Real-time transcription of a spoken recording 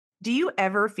Do you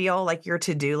ever feel like your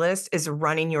to-do list is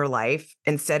running your life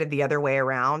instead of the other way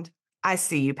around? I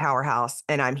see you, powerhouse,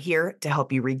 and I'm here to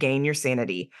help you regain your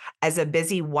sanity. As a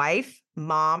busy wife,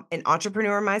 mom, and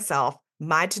entrepreneur myself,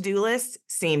 my to-do list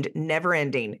seemed never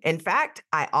ending. In fact,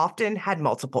 I often had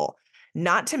multiple.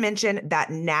 Not to mention that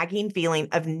nagging feeling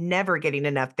of never getting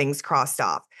enough things crossed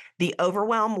off. The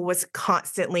overwhelm was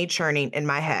constantly churning in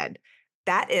my head.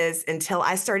 That is until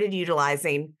I started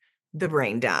utilizing the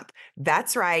brain dump.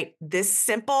 That's right. This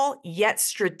simple yet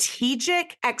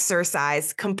strategic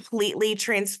exercise completely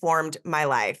transformed my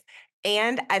life.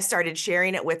 And I've started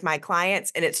sharing it with my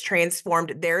clients, and it's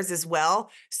transformed theirs as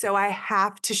well. So I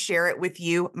have to share it with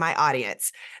you, my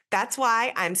audience. That's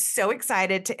why I'm so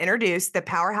excited to introduce the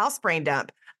Powerhouse Brain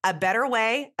Dump, a better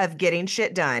way of getting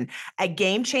shit done, a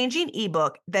game changing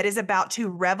ebook that is about to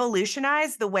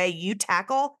revolutionize the way you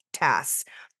tackle tasks.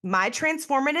 My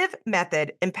transformative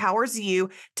method empowers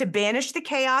you to banish the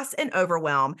chaos and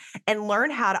overwhelm and learn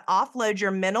how to offload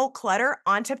your mental clutter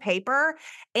onto paper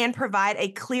and provide a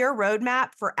clear roadmap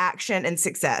for action and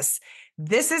success.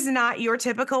 This is not your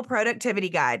typical productivity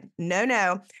guide. No,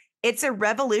 no. It's a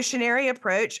revolutionary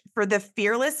approach for the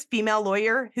fearless female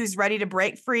lawyer who's ready to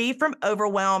break free from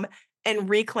overwhelm and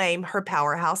reclaim her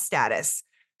powerhouse status.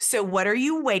 So, what are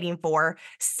you waiting for?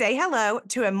 Say hello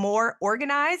to a more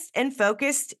organized and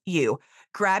focused you.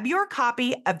 Grab your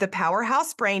copy of the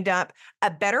Powerhouse Brain Dump,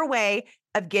 a better way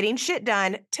of getting shit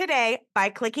done today by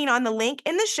clicking on the link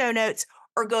in the show notes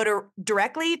or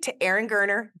directly to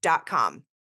eringurner.com.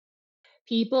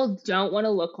 People don't want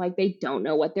to look like they don't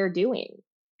know what they're doing.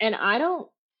 And I don't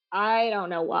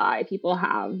know why people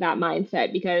have that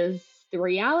mindset because the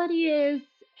reality is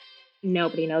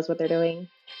nobody knows what they're doing.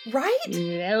 Right?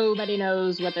 Nobody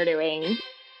knows what they're doing.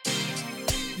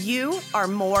 You are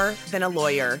more than a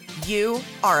lawyer. You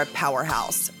are a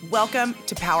powerhouse. Welcome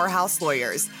to Powerhouse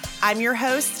Lawyers. I'm your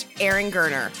host, Erin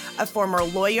Gurner, a former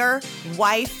lawyer,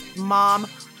 wife, mom,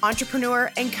 entrepreneur,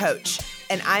 and coach.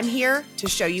 And I'm here to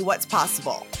show you what's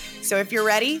possible. So if you're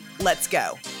ready, let's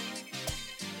go.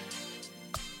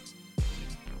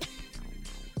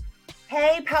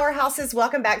 Hey, powerhouses,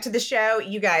 welcome back to the show.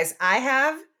 You guys, I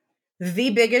have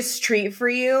the biggest treat for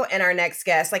you and our next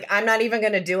guest. Like, I'm not even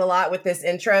going to do a lot with this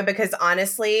intro because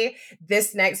honestly,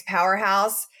 this next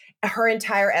powerhouse, her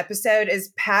entire episode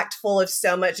is packed full of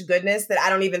so much goodness that I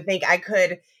don't even think I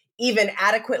could even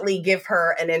adequately give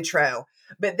her an intro.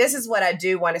 But this is what I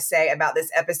do want to say about this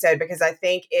episode because I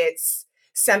think it's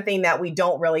something that we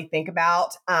don't really think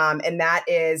about, and that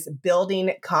is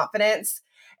building confidence.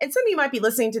 And some of you might be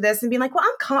listening to this and being like, well,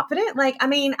 I'm confident. Like, I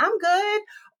mean, I'm good.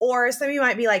 Or some of you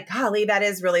might be like, golly, that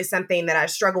is really something that I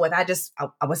struggle with.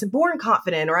 I wasn't born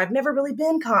confident, or I've never really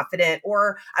been confident,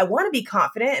 or I want to be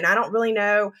confident and I don't really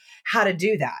know how to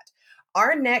do that.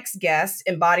 Our next guest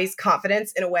embodies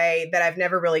confidence in a way that I've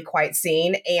never really quite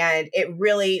seen. And it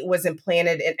really was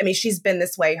implanted. She's been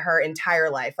this way her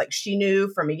entire life. Like, she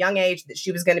knew from a young age that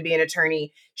she was going to be an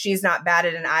attorney. She's not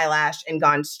batted an eyelash and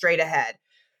gone straight ahead.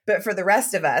 But for the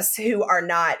rest of us who are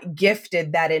not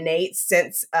gifted that innate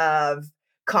sense of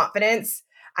confidence,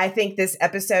 I think this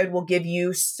episode will give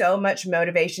you so much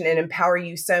motivation and empower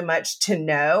you so much to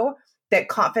know that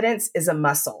confidence is a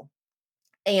muscle.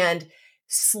 And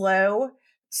simple,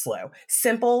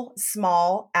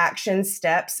 small action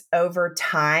steps over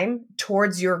time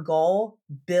towards your goal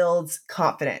builds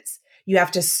confidence. You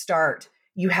have to start,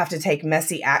 you have to take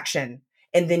messy action.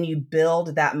 And then you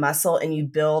build that muscle and you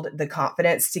build the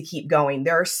confidence to keep going.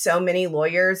 There are so many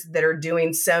lawyers that are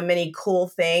doing so many cool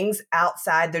things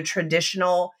outside the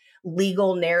traditional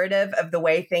legal narrative of the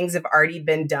way things have already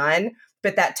been done.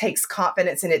 But that takes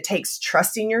confidence and it takes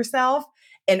trusting yourself.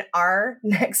 And our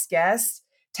next guest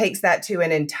takes that to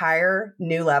an entire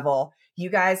new level. You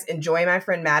guys enjoy my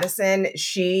friend Madison.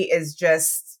 She is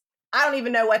just, I don't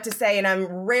even know what to say. And I'm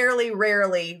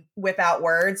rarely without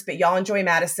words, but y'all enjoy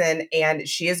Madison. And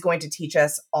she is going to teach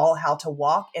us all how to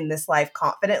walk in this life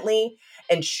confidently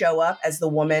and show up as the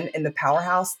woman in the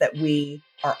powerhouse that we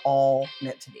are all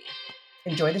meant to be.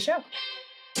 Enjoy the show.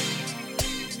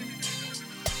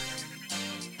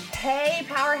 Hey,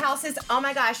 powerhouses. Oh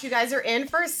my gosh, you guys are in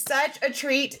for such a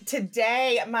treat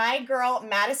today. My girl,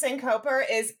 Madison Coper,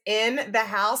 is in the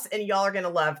house, and y'all are going to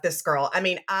love this girl. I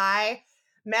mean, I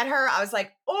met her. I was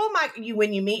like, oh my,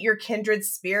 when you meet your kindred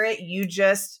spirit, you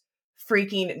just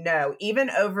freaking know.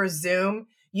 Even over Zoom,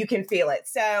 you can feel it.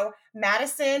 So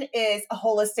Madison is a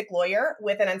holistic lawyer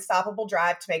with an unstoppable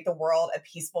drive to make the world a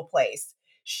peaceful place.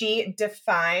 She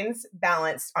defines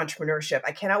balanced entrepreneurship.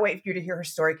 I cannot wait for you to hear her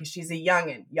story because she's a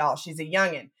youngin', y'all. She's a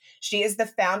youngin'. She is the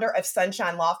founder of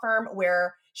Sunshine Law Firm,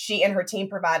 where She and her team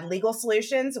provide legal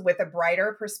solutions with a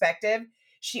brighter perspective.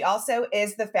 She also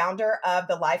is the founder of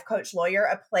the Life Coach Lawyer,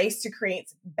 a place to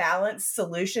create balanced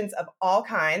solutions of all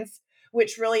kinds,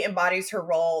 which really embodies her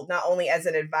role not only as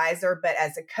an advisor, but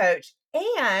as a coach.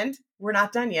 And we're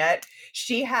not done yet.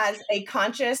 She has a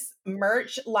conscious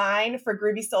merch line for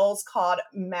Groovy Souls called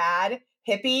Mad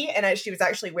Hippie. And she was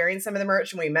actually wearing some of the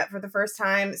merch when we met for the first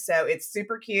time. So it's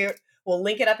super cute. We'll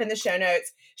link it up in the show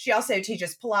notes. She also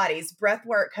teaches Pilates, breath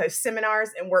work, hosts seminars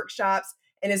and workshops,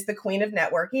 and is the queen of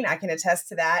networking. I can attest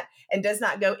to that, and does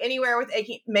not go anywhere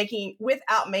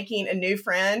without making a new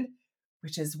friend,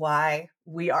 which is why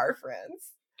we are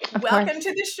friends. Of Welcome course.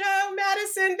 to the show,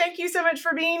 Madison. Thank you so much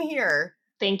for being here.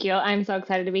 Thank you. I'm so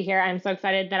excited to be here. I'm so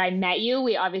excited that I met you.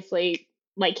 We obviously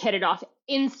like hit it off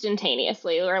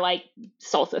instantaneously. We're like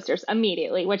soul sisters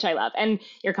immediately, which I love. And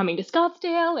you're coming to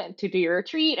Scottsdale and to do your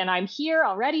retreat, and I'm here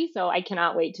already. So I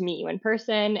cannot wait to meet you in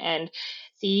person and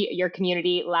see your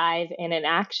community live and in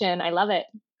action. I love it.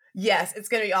 Yes, it's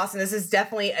going to be awesome. This is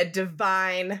definitely a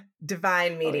divine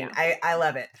Oh, meeting. yeah. I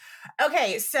love it.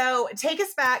 Okay, so take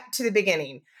us back to the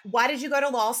beginning. Why did you go to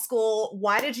law school?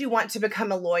 Why did you want to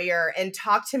become a lawyer? And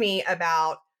talk to me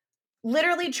about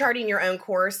literally charting your own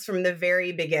course from the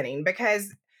very beginning.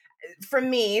 Because from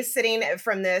me, sitting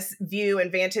from this view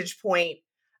and vantage point,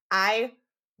 I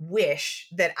wish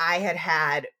that I had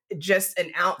had just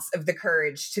an ounce of the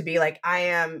courage to be like, I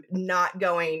am not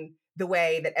going the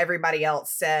way that everybody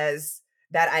else says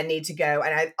that I need to go.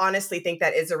 And I honestly think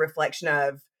that is a reflection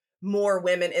of more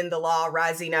women in the law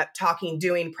rising up, talking,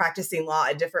 doing, practicing law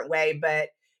a different way. But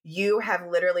you have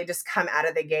literally just come out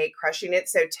of the gate crushing it.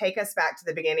 So take us back to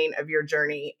the beginning of your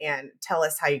journey and tell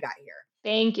us how you got here.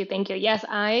 Thank you. Thank you. Yes,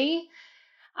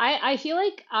 I feel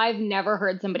like I've never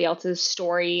heard somebody else's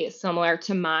story similar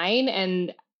to mine.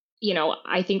 And,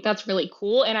 I think that's really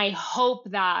cool. And I hope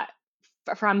that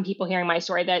from people hearing my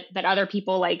story that other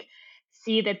people like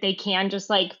see that they can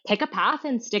just like pick a path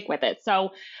and stick with it.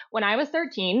 So when I was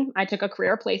 13, I took a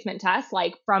career placement test,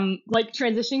 like from like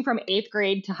transitioning from 8th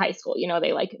grade to high school.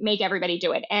 They like make everybody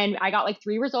do it. And I got like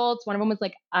 3 results. One of them was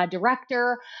like a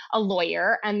director, a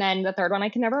lawyer, and then the third one I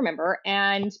can never remember.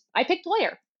 And I picked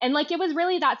lawyer. And like it was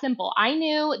really that simple. I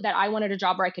knew that I wanted a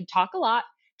job where I could talk a lot,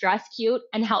 dress cute,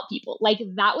 and help people. Like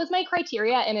that was my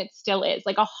criteria, and it still is.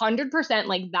 Like 100%.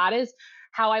 Like that is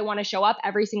how I want to show up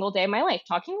every single day of my life,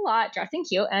 talking a lot, dressing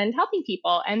cute, and helping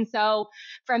people. And so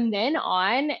from then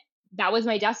on, that was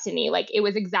my destiny. Like it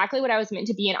was exactly what I was meant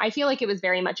to be. And I feel like it was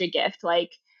very much a gift,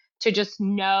 like to just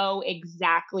know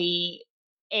exactly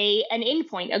an end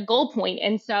point, a goal point.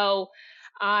 And so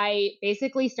I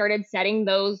basically started setting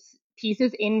those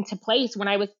pieces into place when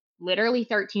I was literally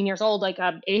 13 years old, like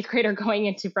a 8th grader going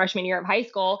into freshman year of high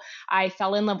school. I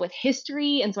fell in love with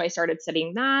history. And so I started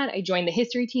studying that. I joined the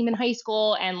history team in high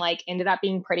school and like ended up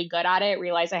being pretty good at it,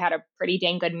 realized I had a pretty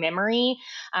dang good memory.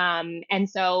 And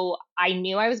so I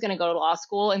knew I was going to go to law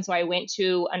school. And so I went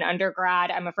to an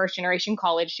undergrad. I'm a first generation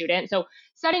college student. So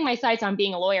setting my sights on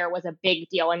being a lawyer was a big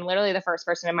deal. And literally the first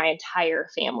person in my entire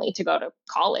family to go to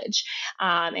college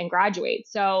and graduate.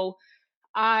 So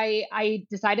I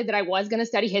decided that I was going to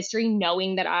study history,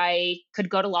 knowing that I could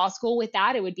go to law school with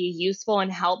that. It would be useful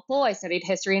and helpful. I studied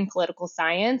history and political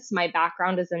science. My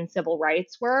background is in civil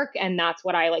rights work, and that's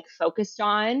what I like focused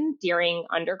on during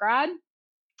undergrad.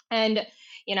 And,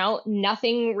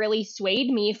 nothing really swayed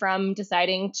me from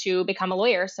deciding to become a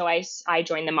lawyer. So I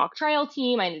joined the mock trial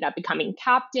team. I ended up becoming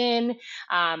captain.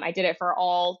 I did it for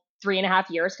all 3.5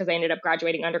 years because I ended up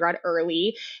graduating undergrad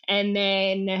early. And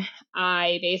then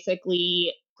I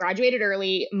basically graduated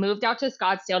early, moved out to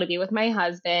Scottsdale to be with my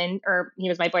husband, or he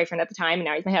was my boyfriend at the time, and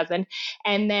now he's my husband.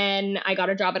 And then I got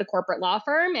a job at a corporate law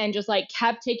firm and just like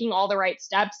kept taking all the right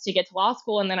steps to get to law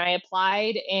school. And then I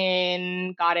applied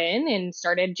and got in and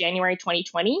started January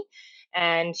 2020.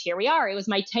 And here we are. It was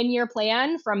my 10-year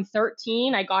plan from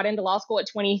 13. I got into law school at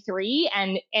 23,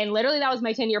 and literally that was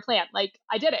my 10-year plan. Like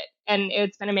I did it, and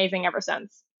it's been amazing ever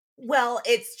since. Well,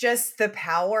 it's just the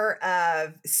power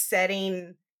of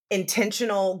setting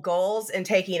intentional goals and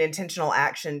taking intentional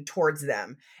action towards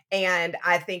them. And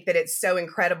I think that it's so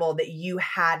incredible that you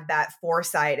had that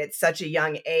foresight at such a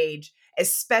young age,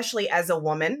 especially as a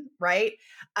woman, right?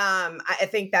 I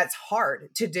think that's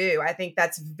hard to do. I think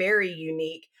that's very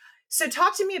unique. So,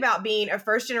 talk to me about being a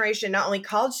first generation, not only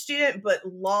college student, but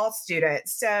law student.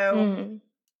 So, Mm.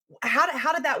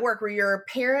 how did that work? Were your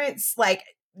parents like,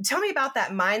 tell me about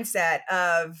that mindset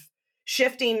of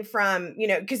shifting from,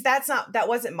 because that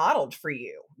wasn't modeled for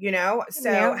you, so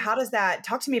Yeah. how does that,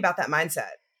 talk to me about that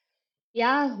mindset?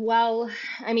 Yeah, well,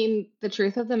 I mean, the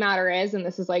truth of the matter is, and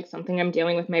this is like something I'm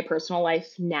dealing with my personal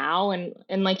life now, and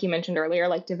like you mentioned earlier,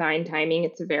 like divine timing,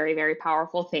 it's a very, very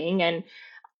powerful thing. And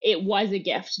it was a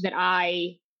gift that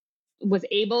I was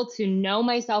able to know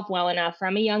myself well enough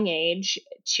from a young age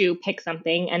to pick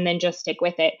something and then just stick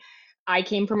with it. I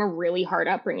came from a really hard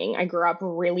upbringing. I grew up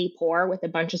really poor with a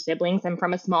bunch of siblings. I'm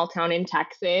from a small town in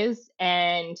Texas,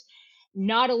 and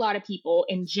not a lot of people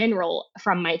in general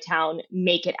from my town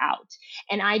make it out.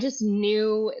 And I just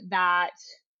knew that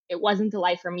it wasn't the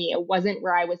life for me. It wasn't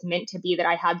where I was meant to be, that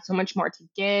I had so much more to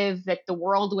give, that the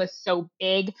world was so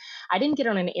big. I didn't get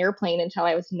on an airplane until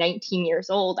I was 19 years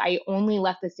old. I only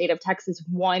left the state of Texas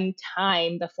one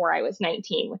time before I was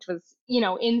 19, which was,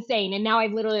 insane. And now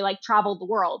I've literally like traveled the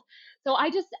world. So I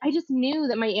just knew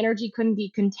that my energy couldn't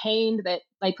be contained, that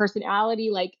my personality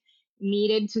like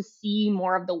needed to see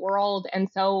more of the world. And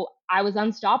so I was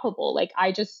unstoppable. Like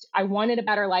I wanted a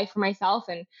better life for myself.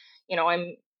 And,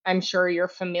 I'm sure you're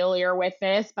familiar with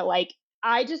this, but like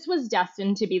I just was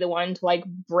destined to be the one to like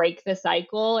break the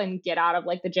cycle and get out of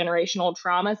like the generational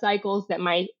trauma cycles that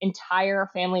my entire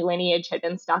family lineage had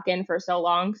been stuck in for so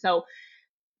long. So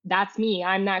that's me.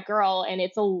 I'm that girl, and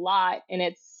it's a lot, and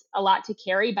it's a lot to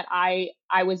carry, but I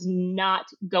was not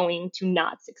going to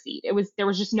not succeed. There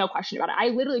was just no question about it. I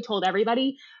literally told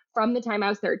everybody from the time I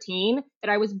was 13 that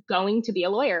I was going to be a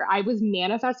lawyer. I was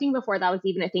manifesting before that was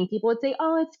even a thing. People would say,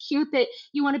 "Oh, it's cute that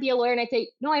you want to be a lawyer." And I'd say,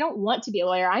 "No, I don't want to be a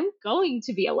lawyer. I'm going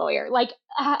to be a lawyer." Like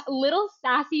little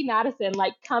sassy Madison,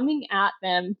 like coming at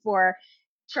them for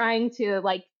trying to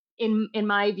like in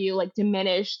my view like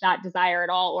diminish that desire at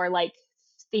all, or like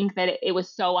think that it was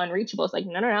so unreachable. It's like,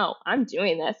 no, no, no, I'm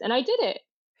doing this. And I did it.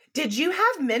 Did you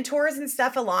have mentors and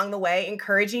stuff along the way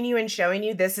encouraging you and showing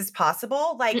you this is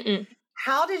possible? Like, Mm-mm.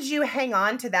 how did you hang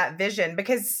on to that vision?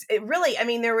 Because it really, I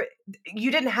mean, you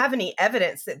didn't have any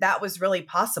evidence that that was really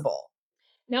possible.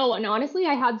 No, and honestly,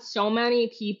 I had so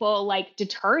many people like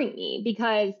deterring me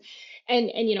because and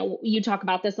you talk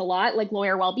about this a lot, like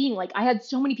lawyer well-being. Like I had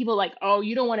so many people like, "Oh,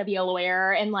 you don't want to be a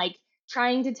lawyer," and like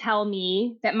trying to tell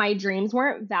me that my dreams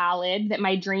weren't valid, that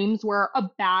my dreams were a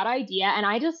bad idea, and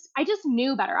I just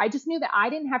knew better. I just knew that I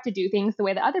didn't have to do things the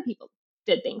way that other people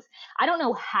did things. I don't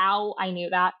know how I knew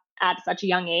that at such a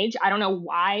young age. I don't know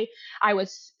why I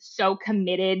was so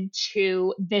committed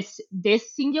to this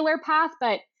singular path,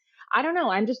 but I don't know.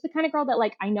 I'm just the kind of girl that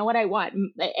like I know what I want,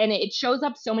 and it shows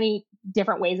up so many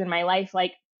different ways in my life.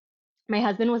 Like my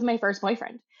husband was my first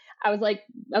boyfriend. I was like,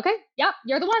 okay, yeah,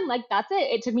 you're the one. Like that's it.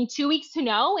 It took me 2 weeks to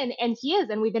know, and he is,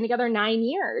 and we've been together 9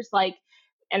 years. Like,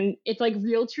 and it's like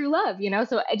real true love.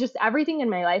 So just everything in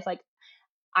my life, like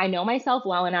I know myself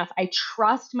well enough. I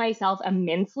trust myself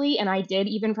immensely, and I did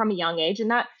even from a young age.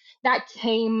 And that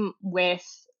came with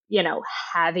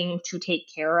having to take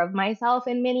care of myself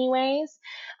in many ways.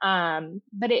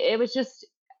 But it was just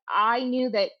I knew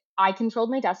that I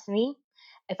controlled my destiny.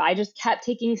 If I just kept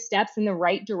taking steps in the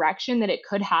right direction, that it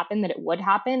could happen, that it would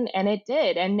happen, and it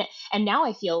did. And now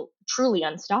I feel truly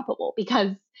unstoppable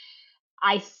because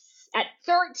at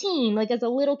 13, like as a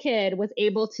little kid, was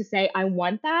able to say, I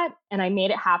want that. And I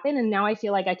made it happen. And now I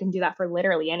feel like I can do that for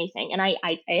literally anything. And I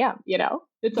am,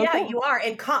 it's so Yeah, cool. you are.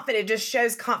 And confident just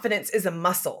shows confidence is a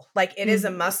muscle. Like it is a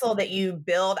Mhm. muscle that you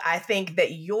build. I think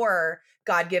that your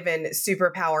God given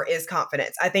superpower is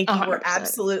confidence. I think A you were 100%.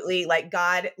 absolutely like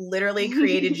God literally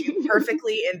created you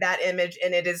perfectly in that image.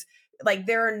 And it is like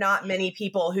there are not many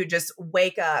people who just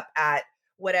wake up at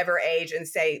whatever age and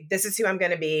say, this is who I'm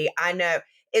going to be. I know,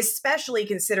 especially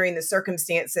considering the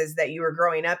circumstances that you were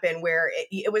growing up in where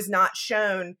it was not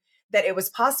shown that it was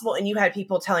possible and you had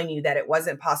people telling you that it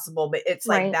wasn't possible, but it's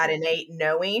like Right. that innate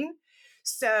knowing.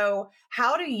 So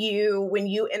how do you, when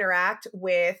you interact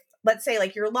with, let's say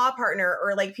like your law partner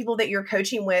or like people that you're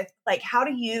coaching with, like how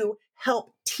do you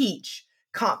help teach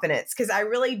confidence? Because I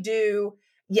really do,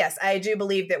 yes, I do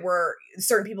believe that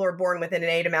certain people are born with an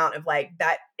innate amount of like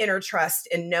that inner trust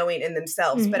and knowing in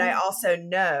themselves, but I Hmm. also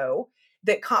know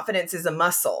that confidence is a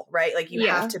muscle, right? Like you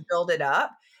have Yeah. to build it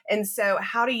up. And so,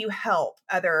 how do you help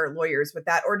other lawyers with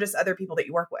that or just other people that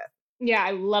you work with? Yeah,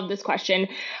 I love this question.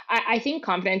 I think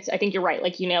confidence, I think you're right.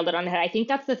 Like you nailed it on the head. I think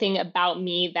that's the thing about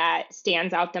me that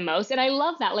stands out the most. And I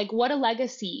love that. Like what a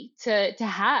legacy to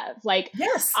have. Like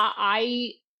Yes.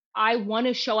 I want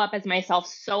to show up as myself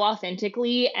so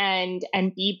authentically and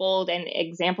be bold and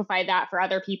exemplify that for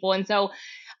other people. And so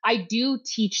I do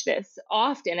teach this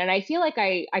often. And I feel like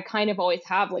I kind of always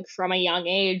have like from a young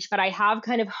age, but I have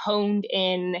kind of honed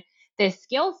in this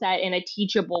skill set in a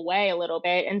teachable way a little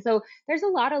bit. And so there's a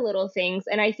lot of little things.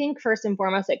 And I think first and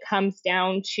foremost, it comes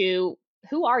down to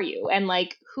who are you and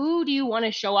like who do you want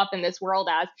to show up in this world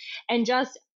as? And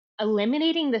just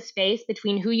eliminating the space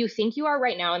between who you think you are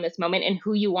right now in this moment and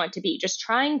who you want to be. Just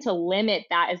trying to limit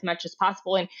that as much as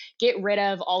possible and get rid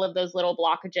of all of those little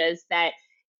blockages that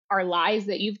are lies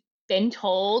that you've been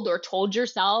told or told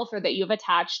yourself or that you've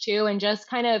attached to, and just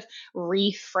kind of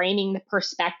reframing the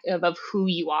perspective of who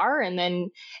you are. And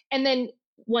then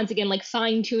once again, like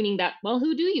fine tuning that, well,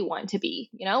 who do you want to be,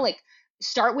 like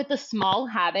start with the small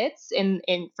habits in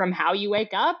from how you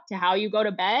wake up to how you go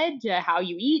to bed to how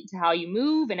you eat to how you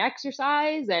move and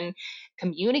exercise and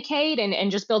communicate,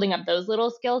 and just building up those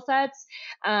little skill sets.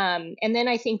 And then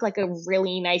I think like a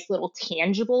really nice little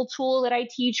tangible tool that I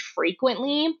teach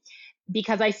frequently,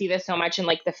 because I see this so much in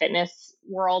like the fitness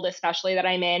world, especially that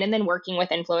I'm in, and then working with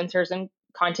influencers and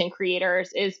content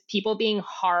creators, is people being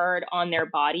hard on their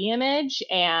body image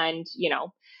and,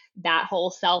 that whole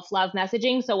self love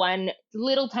messaging. So, one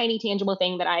little tiny tangible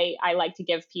thing that I like to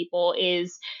give people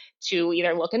is to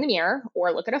either look in the mirror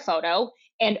or look at a photo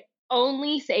and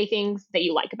only say things that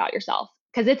you like about yourself.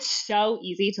 Because it's so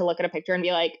easy to look at a picture and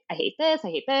be like, I hate this,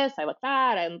 I look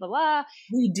fat, and blah, blah.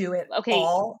 We do it Okay.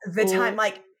 all the time.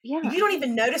 Like, Yeah. you don't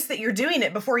even notice that you're doing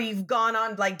it before you've gone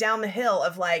on like down the hill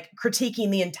of like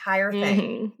critiquing the entire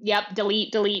thing. Yep.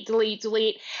 Delete, delete, delete,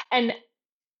 delete. And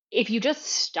if you just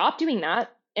stop doing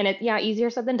that, and yeah, easier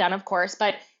said than done, of course,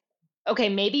 but okay,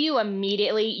 maybe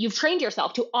you've trained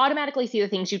yourself to automatically see the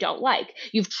things you don't like.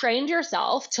 You've trained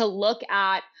yourself to look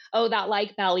at, oh, that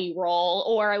like belly roll,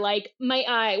 or like my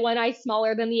eye, one eye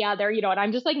smaller than the other, and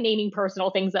I'm just like naming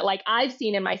personal things that like I've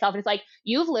seen in myself. And it's like,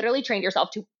 you've literally trained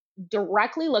yourself to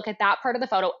directly look at that part of the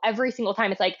photo every single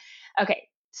time. It's like, okay,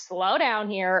 slow down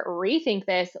here, rethink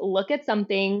this, look at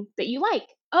something that you like.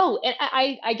 Oh, and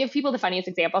I give people the funniest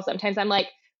example. Sometimes I'm like,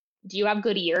 do you have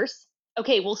good ears?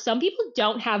 Okay, well, some people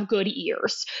don't have good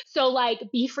ears. So, like,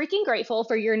 be freaking grateful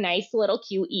for your nice little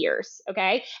cute ears.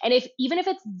 Okay. And even if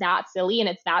it's that silly and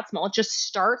it's that small, just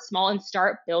start small and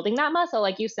start building that muscle,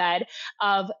 like you said,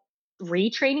 of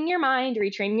retraining your mind,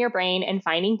 retraining your brain, and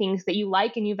finding things that you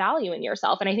like and you value in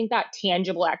yourself. And I think that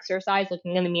tangible exercise,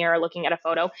 looking in the mirror, looking at a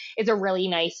photo, is a really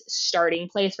nice starting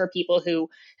place for people who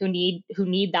need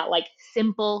that like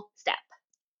simple step.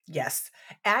 Yes.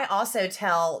 I also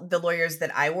tell the lawyers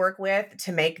that I work with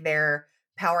to make their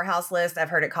powerhouse list. I've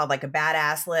heard it called like a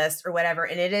badass list or whatever.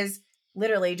 And it is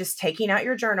literally just taking out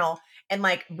your journal and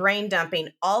like brain dumping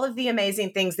all of the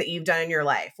amazing things that you've done in your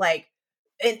life. Like,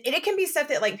 and it can be stuff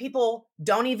that like people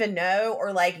don't even know,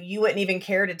 or like you wouldn't even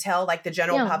care to tell like the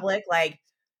general Yeah. public. Like,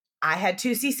 I had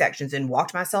 2 C-sections and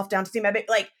walked myself down to see my baby,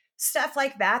 like stuff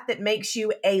like that, that makes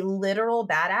you a literal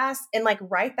badass, and like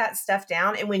write that stuff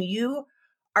down. And when you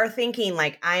are thinking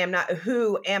like, I am not,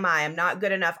 who am I? I'm not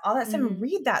good enough, all that stuff, Hmm.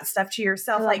 read that stuff to I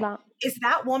yourself. love Like, that. is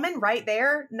that woman right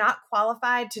there not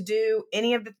qualified to do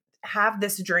any of the, have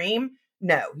this dream?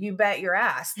 No, you bet your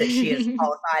ass that she is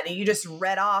qualified. And you just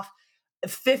read off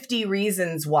 50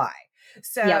 reasons why. Yep.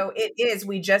 So it is,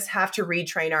 we just have to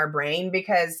retrain our brain,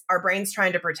 because our brain's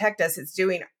trying to protect us. It's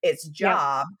doing its Yep.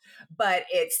 job, but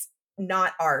it's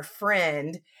not our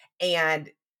friend. And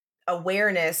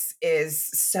awareness is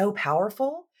so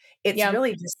powerful. It's Yep.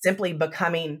 really just simply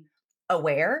becoming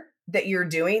aware that you're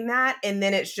doing that. And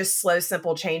then it's just slow,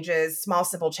 simple changes, small,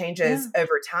 simple changes Yeah.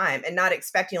 over time, and not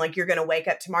expecting like you're going to wake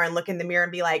up tomorrow and look in the mirror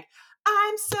and be like,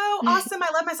 I'm so awesome. I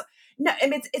love myself. No,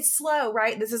 and it's slow,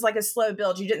 right? This is like a slow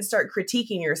build. You didn't start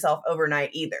critiquing yourself overnight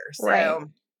either. Right.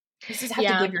 So you just have to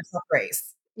Yeah. give yourself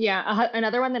grace. Yeah.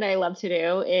 Another one that I love to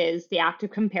do is the act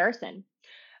of comparison.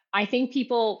 I think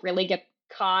people really get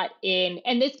caught in,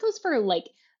 and this goes for like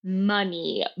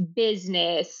money,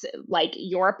 business, like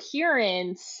your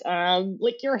appearance,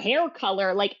 like your hair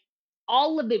color, like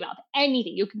all of the above,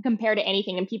 anything you can compare to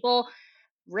anything. And people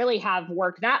really have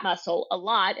worked that muscle a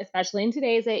lot, especially in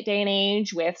today's day and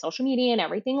age with social media and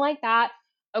everything like that.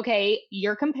 Okay,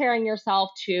 you're comparing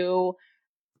yourself to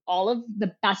all of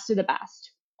the best of the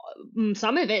best.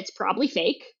 Some of it's probably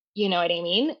fake, you know what I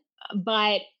mean?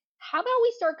 But how about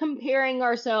we start comparing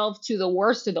ourselves to the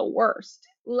worst of the worst?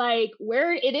 Like,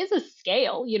 where it is a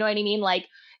scale, you know what I mean? Like,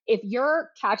 if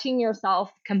you're catching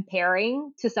yourself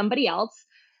comparing to somebody else,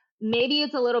 maybe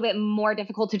it's a little bit more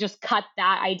difficult to just cut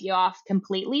that idea off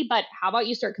completely. But how about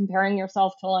you start comparing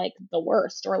yourself to like the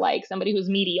worst, or like somebody who's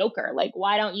mediocre? Like,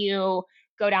 why don't you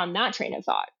go down that train of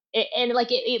thought? And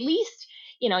like, at least,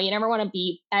 you never want to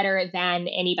be better than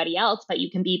anybody else, but you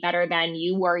can be better than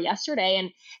you were yesterday. And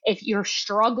if you're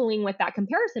struggling with that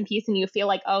comparison piece and you feel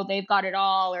like, oh, they've got it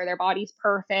all, or their body's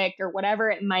perfect, or whatever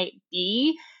it might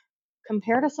be,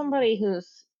 compare to somebody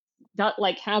who's not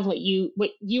like has what you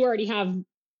already have,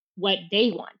 what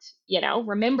they want.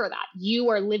 Remember that you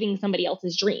are living somebody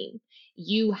else's dream.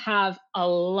 you have a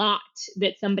lot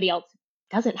that somebody else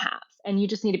doesn't have. And you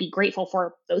just need to be grateful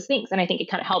for those things. And I think it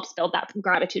kind of helps build that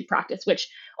gratitude practice, which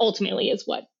ultimately is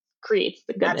what creates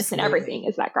the goodness in everything, Absolutely.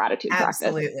 is that gratitude practice.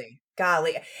 Absolutely.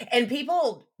 Golly. And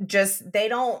people just, they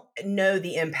don't know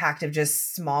the impact of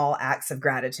just small acts of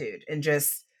gratitude and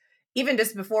just, even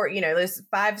just before, those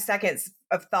 5 seconds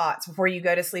of thoughts before you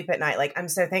go to sleep at night. Like, I'm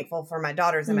so thankful for my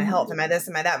daughters and my health Mm-hmm. and my this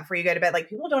and my that before you go to bed. Like,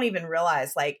 people don't even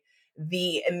realize like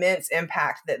the immense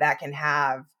impact that that can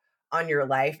have on your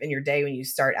life and your day when you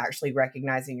start actually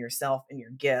recognizing yourself and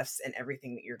your gifts and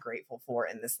everything that you're grateful for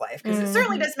in this life. Because it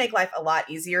certainly Mm-hmm. does make life a lot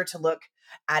easier to look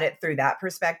at it through that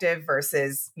perspective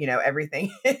versus, everything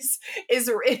is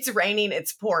it's raining,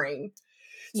 it's pouring.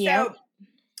 Yep. So,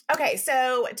 okay,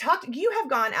 so you have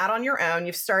gone out on your own.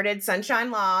 You've started Sunshine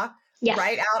Law Yes.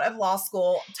 right out of law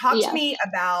school. Talk to Yes. me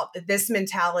about this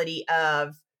mentality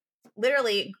of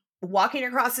literally walking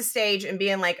across the stage and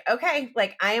being like, okay,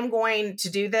 like I am going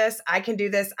to do this. I can do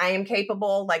this. I am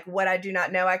capable. Like what I do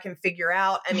not know, I can figure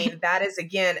out. I mean, that is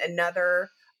again another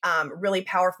really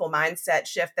powerful mindset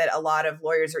shift that a lot of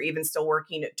lawyers are even still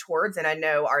working towards. And I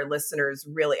know our listeners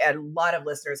really, a lot of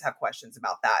listeners have questions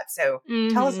about that. So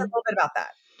tell us a Mm-hmm. little bit about that.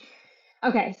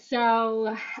 Okay,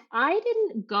 so I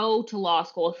didn't go to law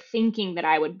school thinking that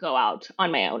I would go out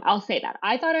on my own. I'll say that.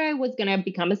 I thought I was going to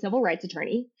become a civil rights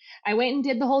attorney. I went and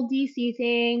did the whole DC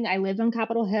thing. I lived on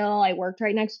Capitol Hill. I worked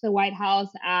right next to the White House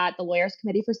at the Lawyers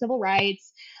Committee for Civil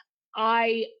Rights.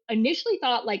 I initially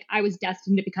thought like I was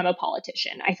destined to become a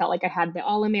politician. I felt like I had the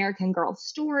all American girl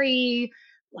story,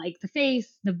 like the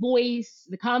face, the voice,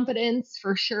 the confidence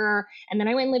for sure. And then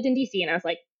I went and lived in DC and I was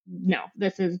like, no,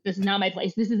 this is not my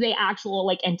place. This is the actual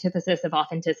like antithesis of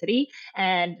authenticity.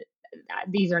 And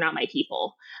these are not my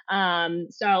people.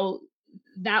 So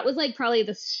that was like probably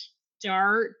the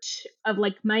start of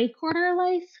like my quarter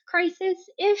life crisis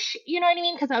ish. You know what I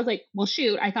mean? Because I was like, well,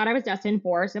 shoot, I thought I was destined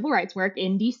for civil rights work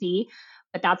in DC,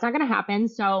 but that's not going to happen.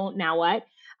 So now what?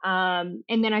 And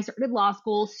then I started law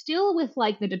school, still with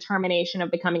like the determination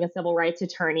of becoming a civil rights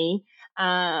attorney.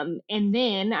 And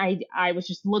then I was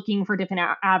just looking for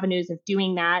different avenues of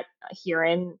doing that here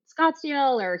in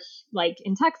Scottsdale or like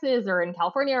in Texas or in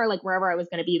California or like wherever I was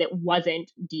going to be that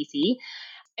wasn't DC.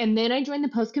 And then I joined the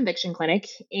post conviction clinic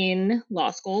in law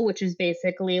school, which is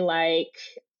basically like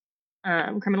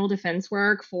criminal defense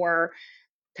work for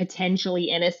potentially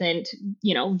innocent,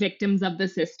 victims of the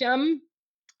system.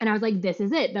 And I was like, this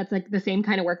is it. That's like the same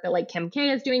kind of work that like Kim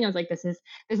K is doing. I was like, this is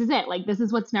it. Like this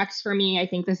is what's next for me. I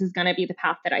think this is gonna be the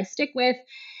path that I stick with.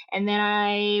 And then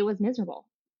I was miserable.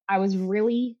 I was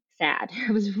really sad.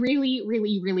 I was really,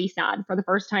 really, really sad for the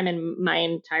first time in my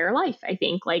entire life. I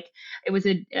think like it was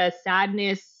a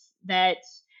sadness that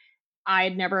I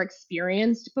had never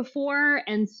experienced before.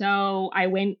 And so I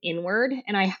went inward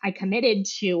and I committed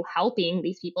to helping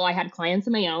these people. I had clients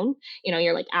of my own.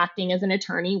 You're like acting as an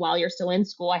attorney while you're still in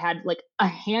school. I had like a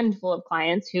handful of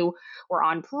clients who were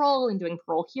on parole and doing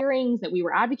parole hearings that we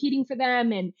were advocating for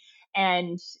them.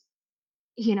 And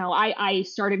I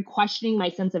started questioning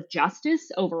my sense of justice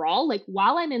overall, like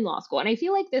while I'm in law school. And I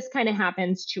feel like this kind of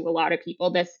happens to a lot of people,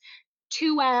 this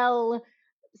 2L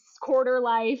quarter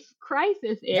life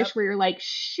crisis Yep. ish, where you're like,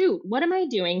 shoot, what am I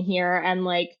doing here? And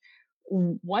like,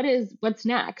 what's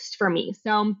next for me?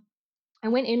 So I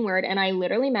went inward and I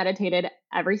literally meditated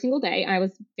every single day. I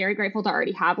was very grateful to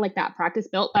already have like that practice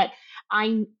built, but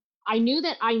I I knew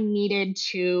that I needed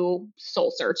to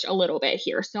soul search a little bit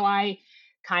here. So I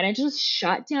kind of just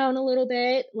shut down a little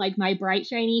bit. Like my bright,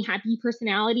 shiny, happy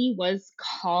personality was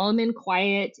calm and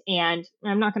quiet. And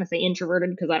I'm not going to say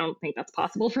introverted because I don't think that's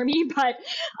possible for me, but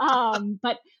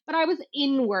I was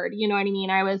inward, you know what I mean?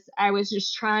 I was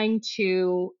just trying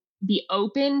to be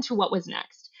open to what was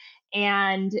next.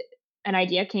 And an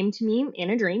idea came to me in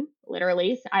a dream,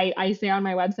 literally. I say on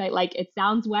my website, like, it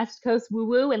sounds West Coast woo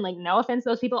woo. And like, no offense to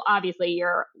those people, obviously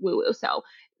you're woo woo. So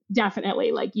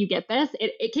definitely, like, you get this.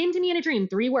 It came to me in a dream,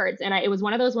 3 words. And it was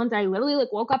one of those ones I literally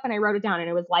like woke up and I wrote it down and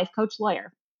it was life coach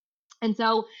lawyer. And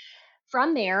so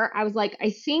from there, I was like, I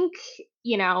think,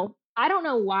 I don't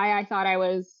know why I thought I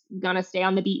was going to stay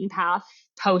on the beaten path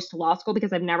post law school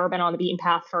because I've never been on the beaten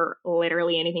path for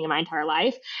literally anything in my entire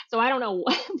life. So I don't know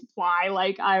why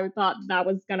like I thought that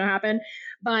was going to happen,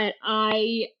 but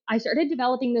I started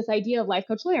developing this idea of life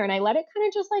coach lawyer and I let it kind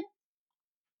of just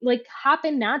like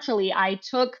happen naturally. I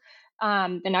took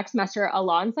the next semester a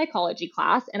law and psychology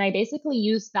class, and I basically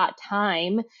used that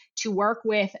time to work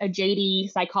with a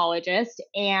JD psychologist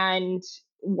and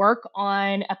work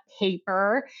on a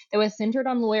paper that was centered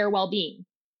on lawyer well being.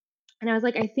 And I was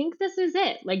like, I think this is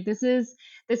it. Like this is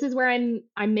where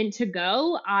I'm meant to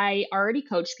go. I already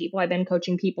coach people. I've been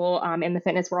coaching people in the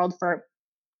fitness world for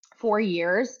 4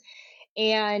 years.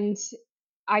 And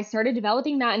I started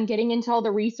developing that and getting into all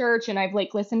the research, and I've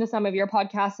like listened to some of your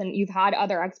podcasts, and you've had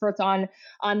other experts on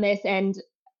this. And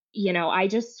I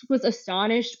just was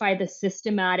astonished by the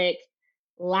systematic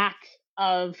lack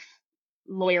of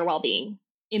lawyer well-being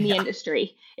in the Yeah.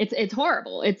 industry. It's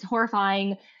horrible. It's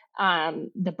horrifying.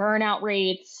 The burnout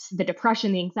rates, the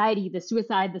depression, the anxiety, the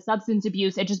suicide, the substance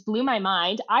abuse, it just blew my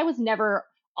mind. I was never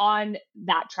on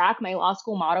that track. My law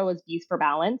school motto was V's for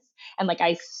Balance. And like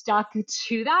I stuck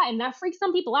to that, and that freaks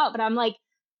some people out. But I'm like,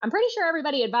 I'm pretty sure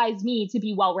everybody advised me to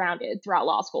be well rounded throughout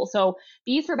law school. So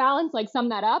B's for Balance, like sum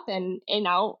that up, and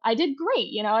I did great.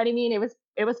 You know what I mean?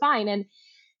 It was fine.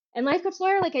 And life coach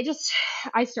lawyer, like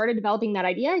I started developing that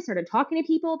idea. I started talking to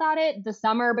people about it. The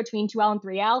summer between 2L and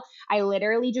 3L, I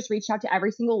literally just reached out to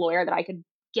every single lawyer that I could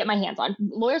get my hands on,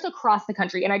 lawyers across the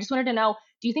country. And I just wanted to know,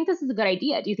 do you think this is a good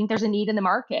idea? Do you think there's a need in the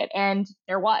market? And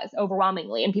there was,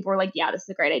 overwhelmingly. And people were like, yeah, this is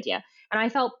a great idea. And I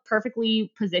felt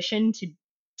perfectly positioned to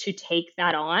take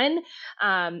that on.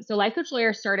 So Life Coach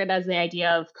Lawyer started as the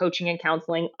idea of coaching and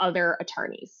counseling other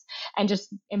attorneys and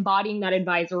just embodying that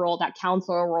advisor role, that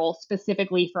counselor role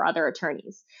specifically for other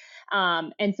attorneys.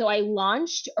 And so I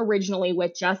launched originally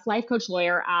with just Life Coach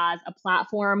Lawyer as a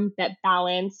platform that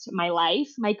balanced my life,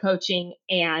 my coaching,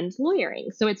 and lawyering.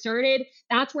 So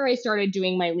that's where I started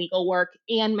doing my legal work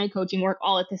and my coaching work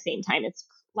all at the same time. It's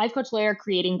Life Coach Lawyer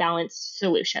creating balanced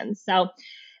solutions. So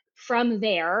from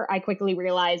there, I quickly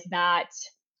realized that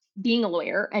being a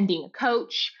lawyer and being a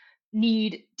coach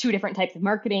need two different types of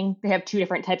marketing. They have two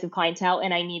different types of clientele,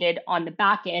 and I needed on the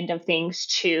back end of things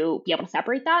to be able to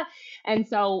separate that. And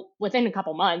so within a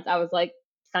couple months, I was like,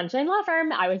 Sunshine Law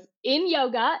Firm. I was in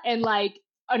yoga, and like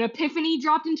an epiphany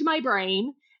dropped into my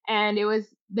brain, and it was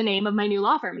the name of my new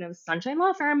law firm, and it was Sunshine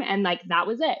Law Firm, and like that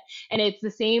was it. And it's the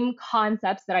same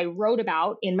concepts that I wrote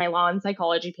about in my law and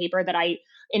psychology paper that I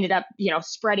ended up,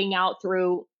 spreading out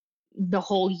through the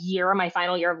whole year, my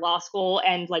final year of law school,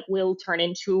 and like will turn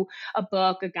into a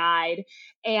book, a guide.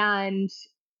 And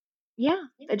yeah,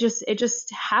 it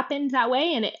just happened that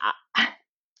way. And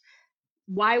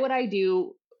why would I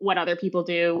do what other people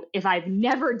do if I've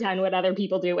never done what other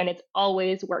people do? And it's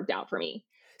always worked out for me.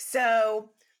 So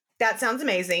that sounds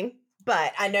amazing,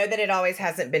 but I know that it always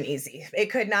hasn't been easy. It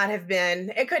could not have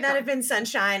been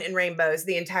sunshine and rainbows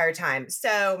the entire time.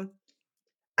 So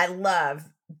I love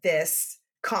this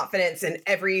confidence and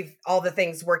all the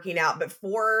things working out. But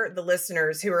for the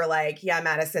listeners who are like, yeah,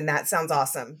 Madison, that sounds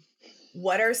awesome.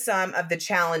 What are some of the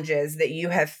challenges that you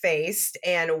have faced,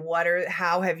 and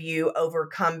how have you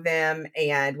overcome them,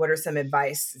 and what are some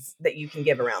advice that you can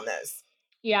give around those?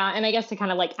 Yeah. And I guess to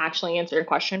kind of like actually answer your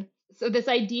question. So, this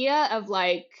idea of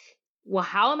like, well,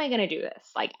 how am I going to do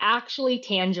this? Like, actually,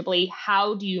 tangibly,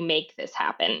 how do you make this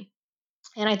happen?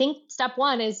 And I think step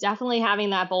one is definitely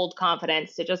having that bold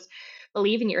confidence to just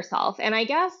believe in yourself. And I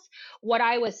guess what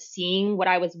I was seeing, what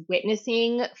I was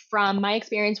witnessing from my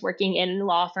experience working in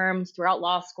law firms throughout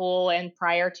law school and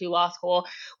prior to law school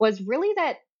was really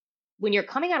that when you're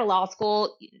coming out of law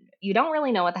school, you don't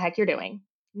really know what the heck you're doing.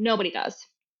 Nobody does.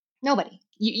 Nobody.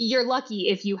 You're lucky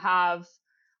if you have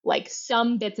like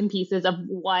some bits and pieces of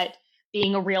what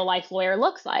being a real life lawyer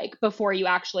looks like before you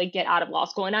actually get out of law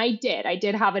school. And I did. I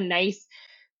did have a nice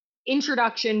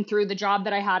introduction through the job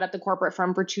that I had at the corporate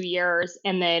firm for 2 years.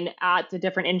 And then at the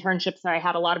different internships that I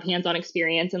had a lot of hands-on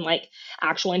experience and like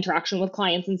actual interaction with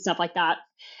clients and stuff like that.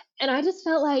 And I just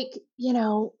felt like,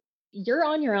 you're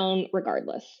on your own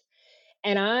regardless.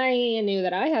 And I knew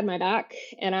that I had my back,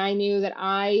 and I knew that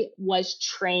I was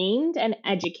trained and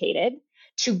educated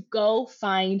to go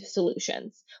find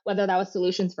solutions, whether that was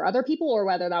solutions for other people or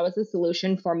whether that was a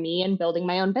solution for me in building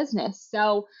my own business.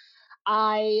 So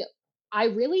I I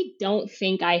really don't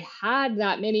think I had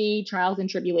that many trials and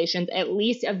tribulations, at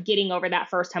least of getting over that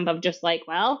first hump of just like,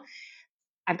 well,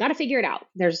 I've got to figure it out.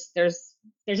 There's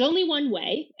only one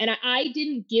way, and I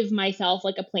didn't give myself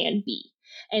like a plan B.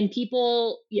 And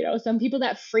people, some people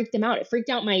that freaked them out. It freaked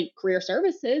out my career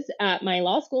services at my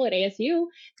law school at ASU.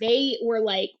 They were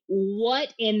like,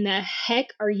 "What in the heck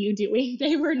are you doing?"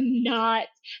 They were not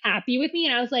happy with me,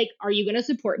 and I was like, "Are you going to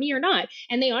support me or not?"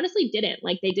 And they honestly didn't.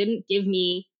 Like, they didn't give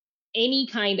me any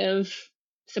kind of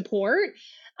support.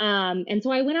 And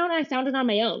so I went out and I found it on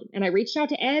my own, and I reached out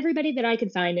to everybody that I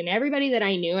could find and everybody that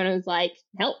I knew. And I was like,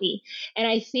 help me. And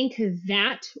I think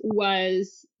that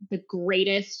was the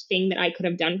greatest thing that I could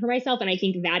have done for myself. And I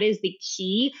think that is the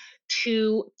key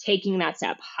to taking that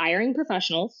step, hiring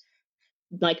professionals,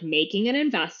 like making an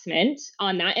investment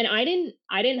on that. And I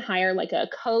didn't hire like a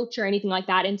coach or anything like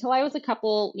that until I was a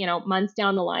couple, months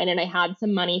down the line and I had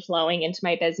some money flowing into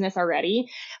my business already.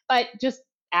 But just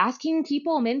asking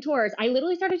people, mentors, I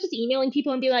literally started just emailing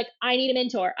people and be like, I need a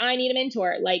mentor. I need a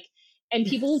mentor. Like, and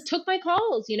people Yes. took my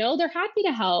calls, they're happy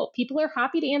to help. People are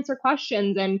happy to answer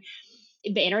questions. And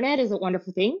the internet is a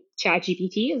wonderful thing.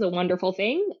 ChatGPT is a wonderful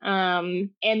thing. And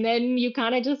then you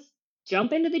kind of just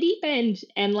jump into the deep end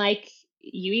and like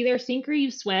you either sink or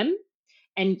you swim.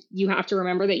 And you have to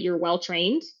remember that you're well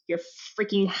trained, you're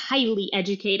freaking highly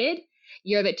educated,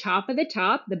 you're the top of the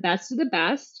top, the best of the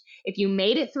best. If you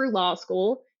made it through law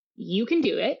school, you can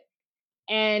do it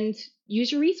and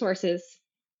use your resources.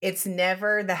 It's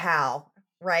never the how,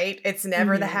 right? It's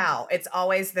never the Mm-hmm. how. It's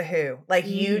always the who. Like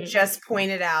you Mm-hmm. just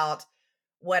pointed out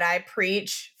what I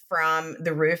preach from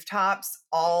the rooftops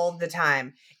all the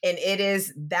time. And it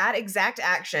is that exact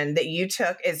action that you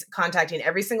took is contacting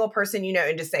every single person you know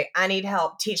and just say, I need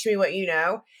help. Teach me what you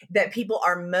know, that people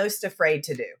are most afraid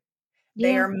to do.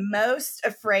 They Yeah. are most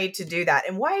afraid to do that.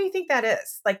 And why do you think that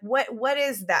is? Like what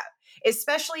is that?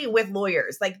 Especially with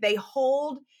lawyers. Like they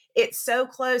hold it so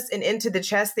close and into the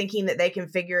chest thinking that they can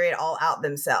figure it all out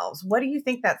themselves. What do you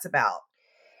think that's about?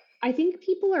 I think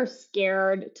people are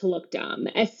scared to look dumb,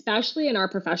 especially in our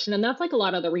profession. And that's like a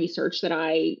lot of the research that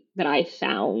I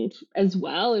found as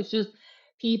well. It's just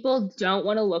people don't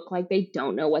want to look like they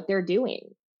don't know what they're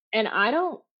doing. And I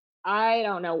don't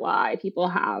know why people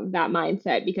have that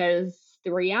mindset because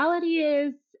the reality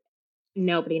is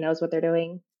nobody knows what they're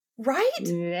doing. Right?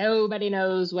 Nobody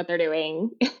knows what they're doing.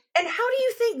 And how do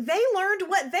you think they learned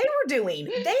what they were doing?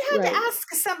 They had to Right. ask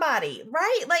somebody,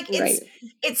 right? Like Right.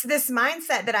 it's this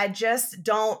mindset that I just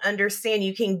don't understand.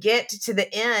 You can get to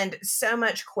the end so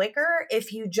much quicker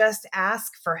if you just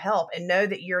ask for help and know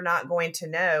that you're not going to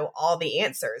know all the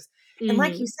answers. And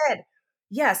like you Hmm. said,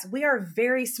 yes, we are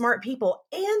very smart people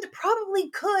and probably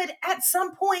could at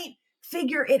some point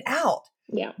figure it out.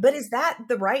 Yeah. But is that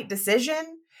the right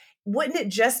decision? Wouldn't it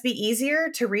just be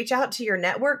easier to reach out to your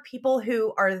network, people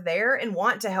who are there and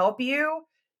want to help you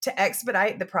to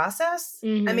expedite the process?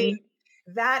 I mean,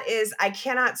 Hmm. that is, I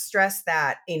cannot stress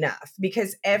that enough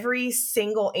because every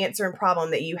single answer and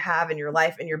problem that you have in your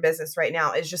life and your business right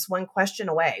now is just one question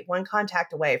away, one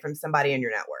contact away from somebody in your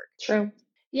network. True.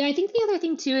 Yeah, I think the other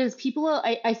thing too is people,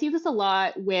 I see this a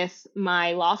lot with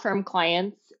my law firm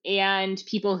clients and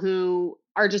people who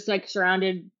are just like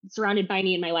surrounded by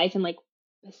me in my life and like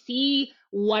see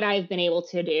what I've been able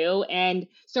to do and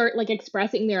start like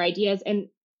expressing their ideas. And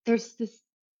there's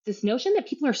this notion that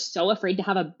people are so afraid to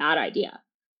have a bad idea.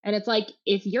 And it's like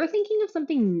if you're thinking of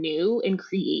something new and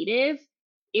creative,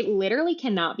 it literally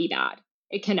cannot be bad.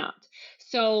 It cannot.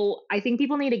 So I think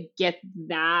people need to get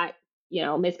that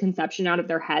misconception out of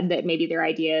their head that maybe their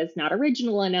idea is not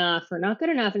original enough or not good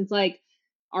enough. And it's like,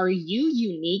 are you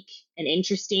unique and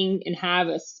interesting and have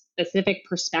a specific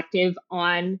perspective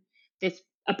on this,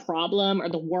 a problem or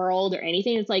the world or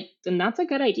anything? It's like, then that's a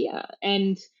good idea.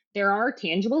 And there are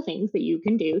tangible things that you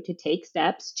can do to take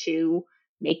steps to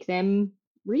make them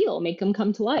real, make them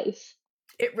come to life.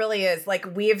 It really is. Like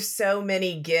we have so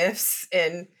many gifts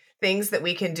and things that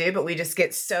we can do, but we just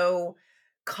get so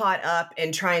caught up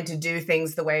in trying to do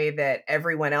things the way that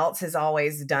everyone else has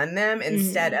always done them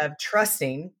instead Hmm. of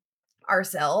trusting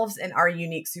ourselves and our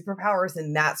unique superpowers.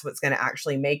 And that's what's going to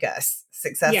actually make us Yeah.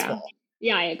 successful.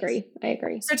 Yeah, I agree. I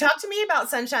agree. So talk to me about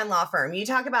Sunshine Law Firm. You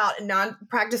talk about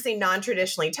practicing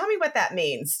non-traditionally. Tell me what that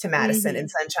means to Madison and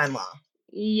Hmm. Sunshine Law.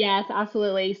 Yes,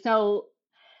 absolutely. So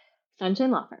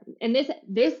Sunshine Law Firm. And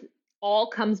this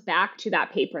all comes back to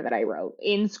that paper that I wrote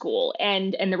in school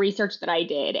and the research that I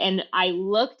did. And I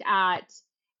looked at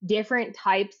different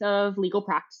types of legal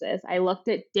practices. I looked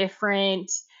at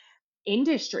different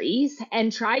industries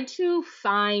and tried to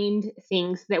find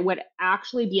things that would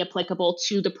actually be applicable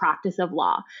to the practice of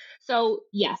law. So,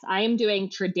 yes, I am doing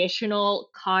traditional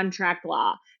contract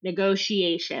law,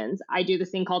 negotiations. I do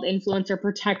this thing called influencer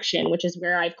protection, which is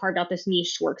where I've carved out this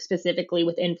niche to work specifically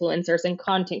with influencers and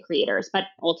content creators, but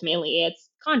ultimately it's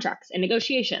contracts and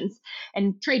negotiations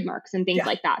and trademarks and things Yeah.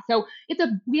 like that. So,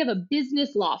 we have a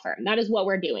business law firm. That is what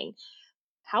we're doing.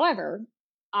 However,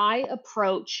 I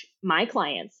approach my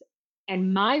clients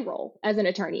and my role as an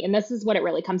attorney, and this is what it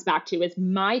really comes back to is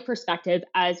my perspective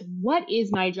as what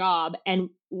is my job and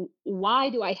why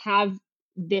do I have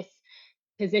this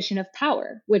position of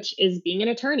power, which is being an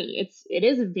attorney. It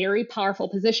is a very powerful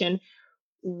position.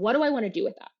 What do I want to do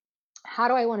with that? How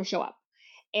do I want to show up?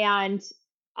 And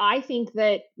I think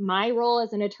that my role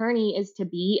as an attorney is to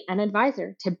be an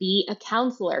advisor, to be a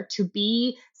counselor, to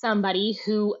be somebody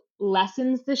who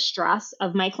lessens the stress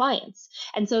of my clients.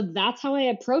 And so that's how I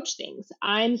approach things.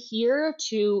 I'm here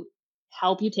to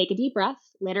help you take a deep breath.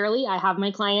 Literally, I have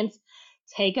my clients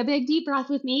take a big deep breath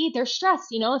with me. They're stressed.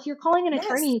 If you're calling an Yes.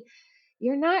 attorney,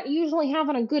 you're not usually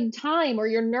having a good time, or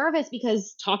you're nervous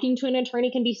because talking to an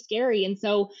attorney can be scary. And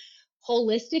so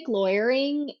holistic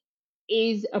lawyering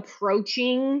is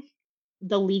approaching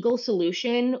the legal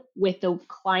solution with the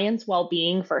client's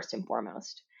well-being first and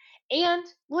foremost, and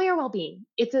lawyer well-being.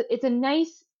 It's a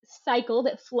nice cycle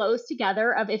that flows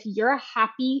together of, if you're a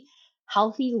happy,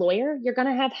 healthy lawyer, you're going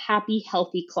to have happy,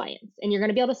 healthy clients, and you're going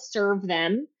to be able to serve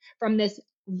them from this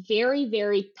very,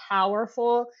 very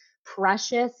powerful,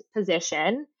 precious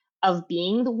position of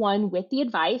being the one with the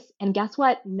advice, and guess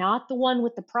what, not the one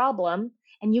with the problem.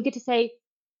 And you get to say,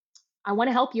 I want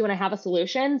to help you and I have a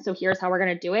solution. So here's how we're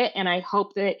going to do it. And I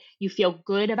hope that you feel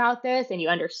good about this and you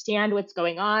understand what's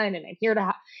going on. And I'm here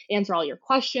to answer all your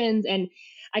questions. And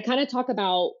I kind of talk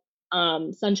about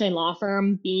Sunshine Law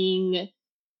Firm being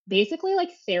basically like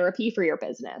therapy for your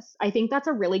business. I think that's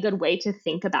a really good way to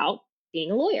think about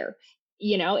being a lawyer.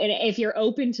 And if you're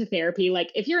open to therapy, like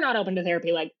if you're not open to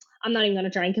therapy, like I'm not even going to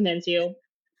try and convince you.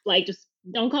 Like, just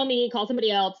don't call me, call somebody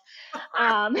else.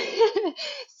 Um,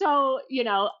 so,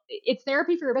 it's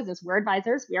therapy for your business. We're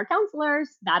advisors, we are counselors.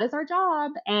 That is our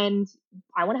job. And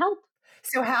I want to help.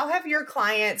 So how have your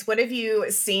clients, what have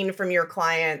you seen from your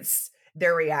clients,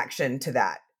 their reaction to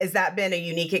that? Has that been a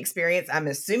unique experience? I'm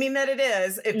assuming that it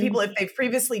is. If they've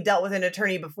previously dealt with an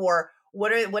attorney before,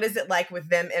 what is it like with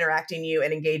them interacting you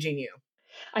and engaging you?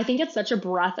 I think it's such a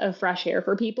breath of fresh air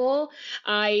for people.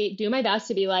 I do my best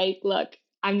to be like, look,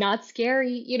 I'm not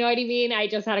scary. You know what I mean? I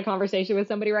just had a conversation with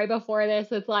somebody right before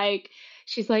this. It's like,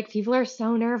 she's like, people are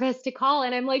so nervous to call.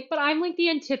 And I'm like, but I'm like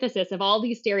the antithesis of all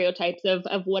these stereotypes of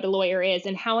what a lawyer is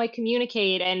and how I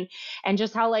communicate, and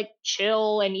just how like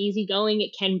chill and easygoing it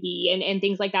can be, and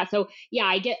things like that. So yeah,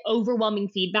 I get overwhelming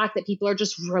feedback that people are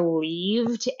just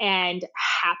relieved and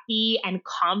happy and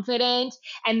confident,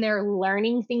 and they're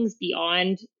learning things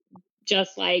beyond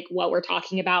just like what we're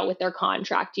talking about with their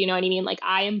contract. You know what I mean? Like,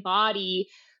 I embody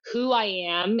who I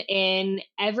am in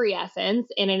every essence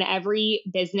and in every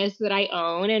business that I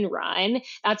own and run.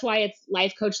 That's why it's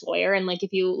Life Coach Lawyer. And like,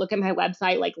 if you look at my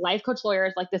website, like Life Coach Lawyer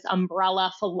is like this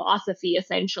umbrella philosophy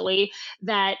essentially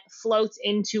that floats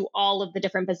into all of the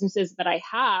different businesses that I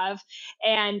have.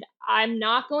 And I'm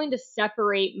not going to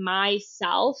separate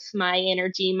myself, my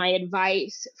energy, my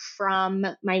advice from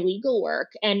my legal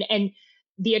work. And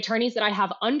the attorneys that I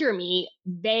have under me,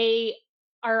 they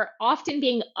are often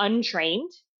being untrained,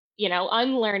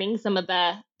 unlearning some of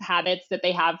the habits that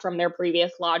they have from their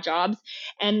previous law jobs,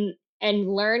 and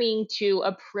learning to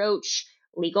approach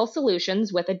legal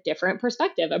solutions with a different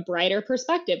perspective, a brighter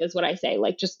perspective is what I say,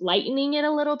 like just lightening it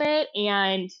a little bit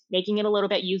and making it a little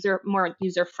bit more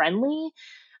user friendly.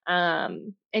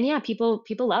 And yeah, people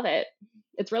love it.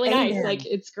 It's really nice. Like,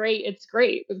 Amen. it's great. It's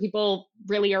great. People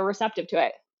really are receptive to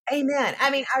it. Amen.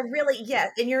 I mean, I really, yes,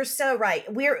 and you're so right.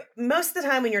 We're most of the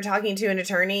time when you're talking to an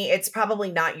attorney, it's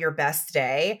probably not your best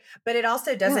day, but it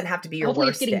also Yeah. doesn't have to be your Hopefully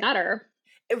it's worst getting day, better.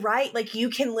 right? Like you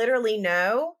can literally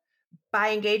know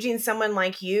by engaging someone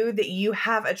like you that you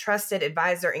have a trusted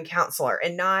advisor and counselor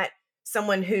and not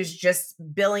someone who's just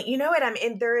billing. You know what I mean?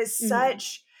 And there is Mhm.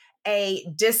 such a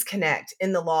disconnect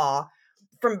in the law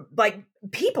from like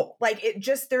people. Like it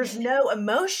just, there's no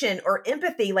emotion or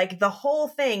empathy. Like the whole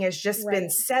thing has just been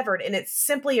Right. severed and it's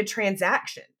simply a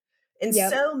transaction in Yep.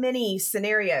 so many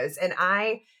scenarios. And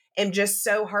I am just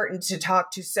so heartened to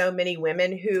talk to so many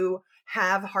women who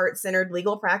have heart centered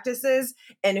legal practices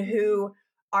and who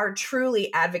are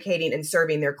truly advocating and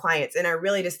serving their clients. And I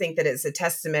really just think that it's a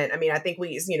testament. I mean, I think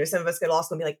some of us go to law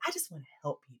school and be like, I just want to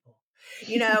help people,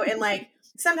 and like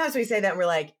sometimes we say that and we're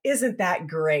like, isn't that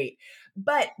great?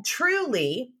 But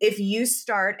truly, if you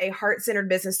start a heart centered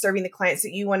business serving the clients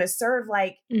that you want to serve,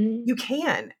 like Mhm. you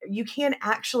can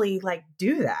actually like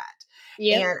do that.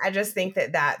 Yep. And I just think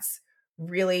that that's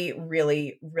really,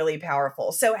 really, really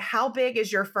powerful. So, how big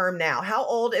is your firm now? How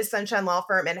old is Sunshine Law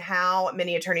Firm and how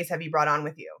many attorneys have you brought on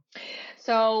with you?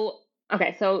 So,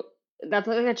 okay, so that's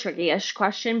like a tricky-ish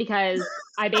question because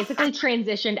I basically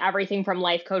transitioned everything from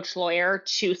Life Coach Lawyer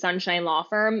to Sunshine Law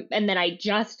Firm, and then I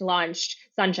just launched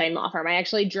Sunshine Law Firm. I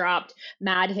actually dropped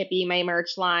Mad Hippie, my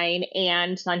merch line,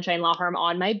 and Sunshine Law Firm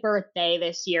on my birthday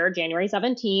this year, January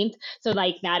 17th. So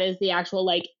like that is the actual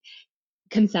like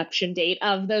conception date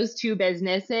of those two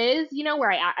businesses,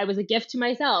 where I was a gift to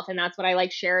myself, and that's what I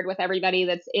like shared with everybody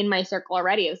that's in my circle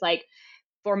already. It was like,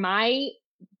 for my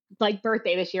like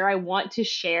birthday this year, I want to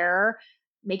share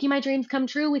making my dreams come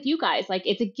true with you guys. Like,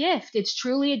 it's a gift. It's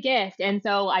truly a gift. And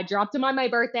so I dropped him on my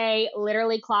birthday,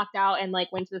 literally clocked out and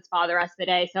like went to the spa the rest of the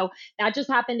day. So that just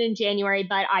happened in January,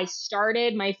 but I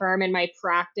started my firm and my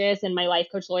practice and my life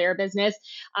coach lawyer business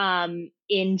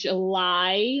in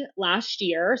July last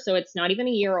year. So it's not even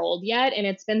a year old yet. And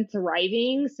it's been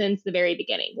thriving since the very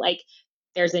beginning. Like,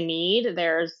 there's a need,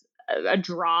 there's a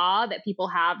draw that people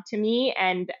have to me,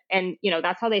 and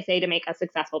that's how they say to make a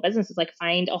successful business is like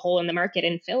find a hole in the market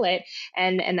and fill it,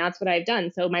 and that's what I've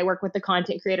done. So my work with the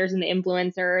content creators and the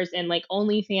influencers and like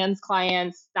OnlyFans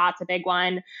clients, that's a big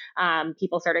one.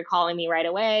 People started calling me right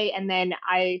away, and then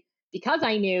because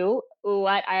I knew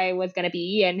what I was going to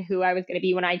be and who I was going to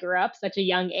be when I grew up such a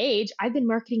young age, I've been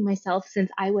marketing myself since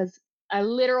I was a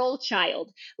literal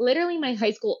child. Literally, my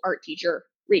high school art teacher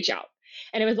reached out.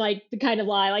 And it was like the kind of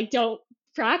lie, like, don't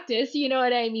practice, you know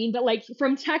what I mean? But like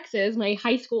from Texas, my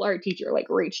high school art teacher like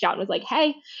reached out and was like,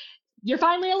 hey, you're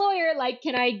finally a lawyer. Like,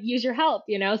 can I use your help?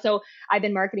 So I've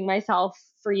been marketing myself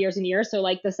for years and years. So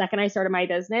like the second I started my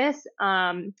business,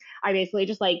 I basically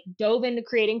just like dove into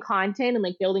creating content and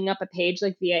like building up a page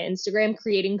like via Instagram,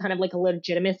 creating kind of like a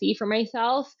legitimacy for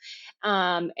myself.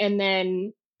 And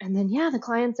then yeah, the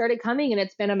clients started coming and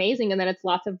it's been amazing. And then it's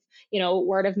lots of,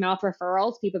 word of mouth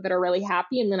referrals, people that are really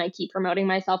happy. And then I keep promoting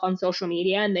myself on social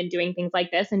media and then doing things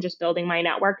like this and just building my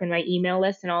network and my email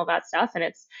list and all that stuff. And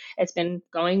it's been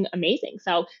going amazing.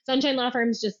 So Sunshine Law Firm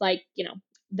is just like,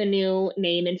 the new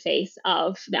name and face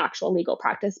of the actual legal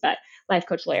practice, but Life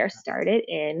Coach Lawyer started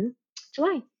in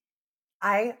July.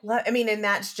 I mean, and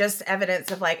that's just evidence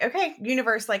of like, okay,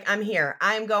 universe, like I'm here.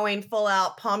 I'm going full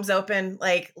out, palms open,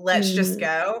 like, let's just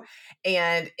go.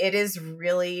 And it is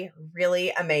really, really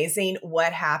amazing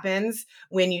what happens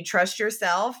when you trust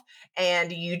yourself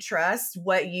and you trust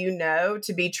what you know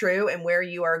to be true and where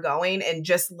you are going and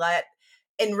just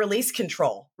and release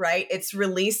control, right? It's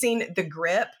releasing the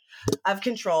grip of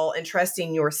control and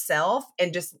trusting yourself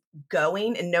and just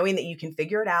going and knowing that you can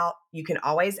figure it out. You can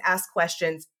always ask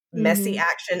questions. Messy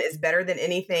action is better than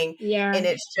anything. Yeah. And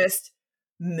it's just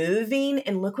moving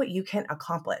and look what you can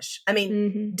accomplish. I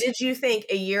mean, did you think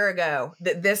a year ago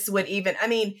that this would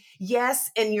yes,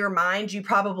 in your mind, you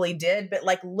probably did, but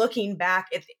like looking back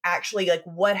at actually like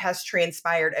what has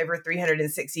transpired over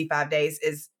 365 days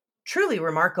is truly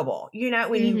remarkable.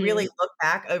 When you really look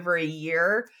back over a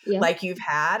year Yeah. like you've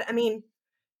had, I mean,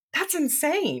 that's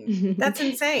insane. That's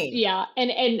insane. Yeah.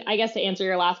 And I guess to answer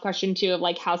your last question too, of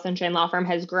like how Sunshine Law Firm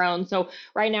has grown. So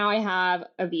right now I have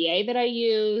a VA that I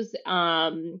use.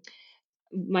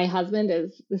 My husband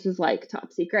this is like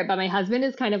top secret, but my husband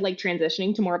is kind of like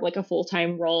transitioning to more of like a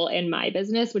full-time role in my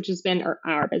business, which has been, or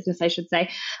our business, I should say,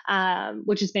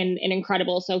 which has been an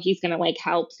incredible. So he's going to like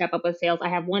help step up with sales. I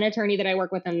have one attorney that I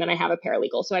work with, and then I have a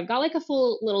paralegal. So I've got like a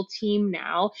full little team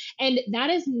now. And that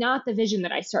is not the vision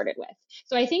that I started with.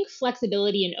 So I think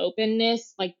flexibility and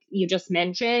openness, like you just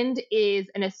mentioned, is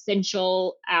an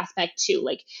essential aspect too.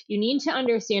 Like, you need to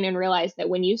understand and realize that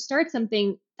when you start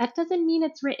something, that doesn't mean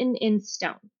it's written in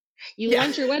stone. You Yeah.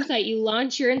 launch your website, you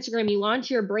launch your Instagram, you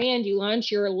launch your brand, you launch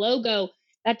your logo.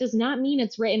 That does not mean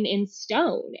it's written in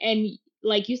stone. And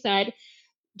like you said,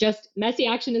 just messy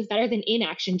action is better than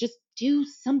inaction. Just do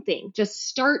something. Just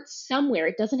start somewhere.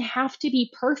 It doesn't have to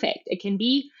be perfect. It can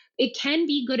be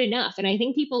good enough. And I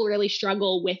think people really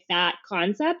struggle with that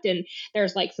concept. And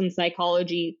there's like some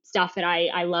psychology stuff that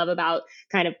I love about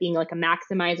kind of being like a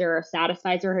maximizer or a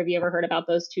satisfizer. Have you ever heard about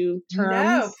those two No,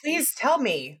 terms? please tell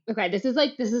me. Okay, this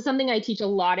is something I teach a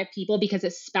lot of people because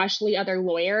especially other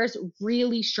lawyers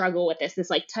really struggle with this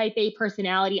like type A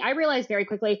personality. I realized very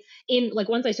quickly in like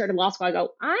once I started law school, I go,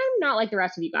 I'm not like the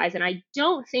rest of you guys, and I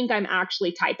don't think I'm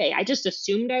actually type A. I just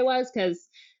assumed I was because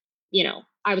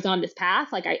I was on this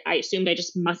path. Like I assumed I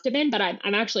just must have been, but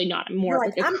I'm actually not. I'm more You're of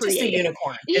like, like a I'm just a creative.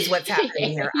 unicorn, is what's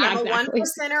happening here. Yeah, I'm a one exactly.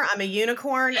 percenter. I'm a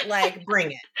unicorn. Like,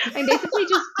 bring it. I'm basically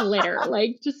just glitter,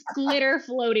 like just glitter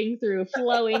floating through,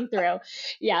 flowing through.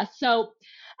 Yeah. So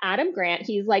Adam Grant,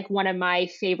 he's like one of my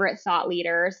favorite thought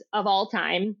leaders of all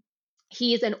time.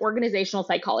 He's an organizational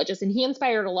psychologist, and he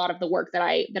inspired a lot of the work that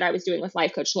I was doing with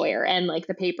Life Coach Lawyer and like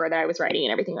the paper that I was writing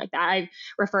and everything like that. I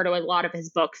refer to a lot of his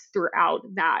books throughout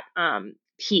that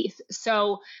piece.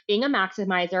 So being a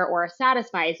maximizer or a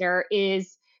satisfizer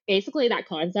is basically that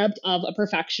concept of a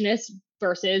perfectionist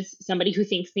versus somebody who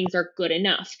thinks things are good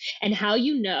enough. And how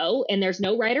and there's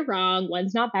no right or wrong,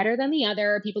 one's not better than the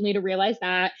other. People need to realize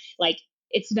that. Like,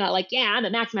 it's not like, yeah, I'm a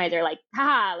maximizer, like,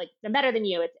 haha, like I'm better than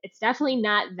you. It's definitely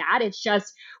not that. It's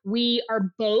just we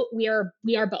are both.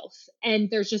 And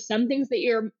there's just some things that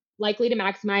you're likely to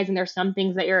maximize, and there's some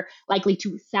things that you're likely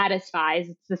to satisfy.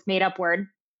 It's this made up word.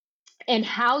 And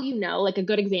how you know, like a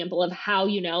good example of how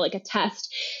you know, like a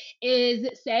test is,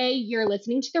 say you're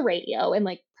listening to the radio, and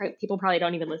like people probably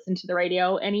don't even listen to the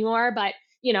radio anymore, but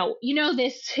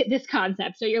this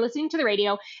concept. So you're listening to the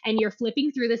radio and you're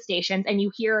flipping through the stations and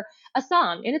you hear a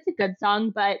song, and it's a good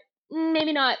song, but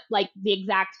maybe not like the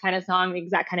exact kind of song, the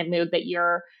exact kind of mood that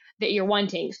you're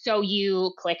wanting. So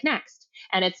you click next.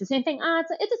 And it's the same thing.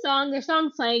 It's a song. There's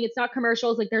songs playing. It's not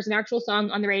commercials. Like there's an actual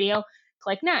song on the radio.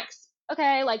 Click next.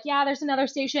 Okay, like, yeah, there's another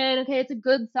station. Okay, it's a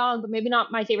good song, but maybe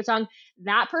not my favorite song.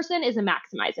 That person is a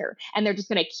maximizer. And they're just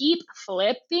going to keep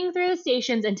flipping through the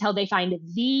stations until they find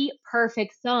the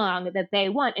perfect song that they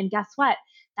want. And guess what?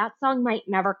 That song might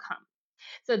never come.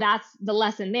 So that's the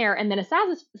lesson there. And then a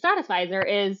satisfizer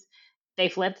is they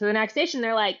flip to the next station.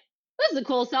 They're like, this is a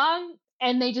cool song.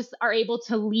 And they just are able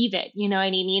to leave it, you know what I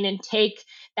mean? And take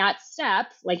that step.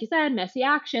 Like you said, messy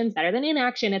actions better than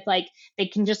inaction. It's like they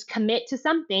can just commit to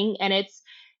something and it's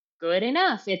good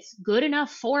enough. It's good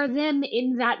enough for them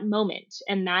in that moment.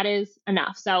 And that is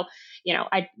enough. So,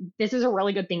 this is a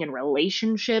really good thing in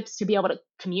relationships to be able to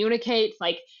communicate. It's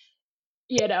like,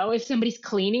 if somebody's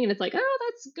cleaning and it's like, oh,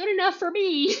 that's good enough for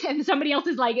me. And somebody else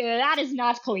is like, that is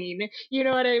not clean. You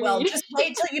know what I Well, mean? just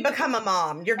wait till you become a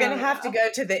mom. You're going to Oh, have to yeah. go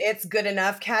to the it's good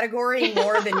enough category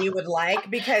more than you would like,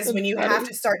 because when That's you have funny.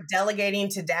 to start delegating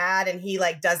to dad and he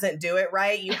like doesn't do it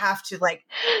right, you have to like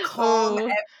calm Oh,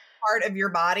 every part of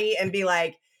your body and be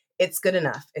like, it's good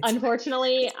enough. It's fine.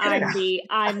 unfortunately, It's good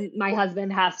enough. my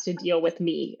husband has to deal with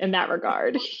me in that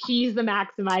regard. He's the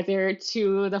maximizer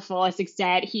to the fullest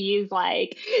extent. He's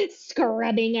like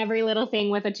scrubbing every little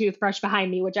thing with a toothbrush behind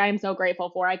me, which I am so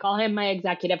grateful for. I call him my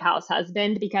executive house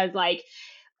husband because like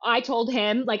I told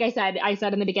him, like I said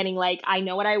in the beginning, like, I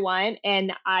know what I want.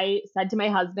 And I said to my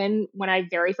husband when I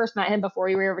very first met him, before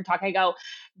we were ever talking, I go,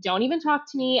 don't even talk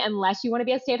to me unless you want to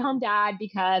be a stay at home dad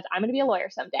because I'm going to be a lawyer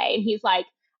someday. And he's like,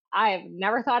 I've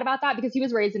never thought about that because he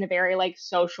was raised in a very like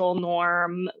social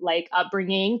norm, like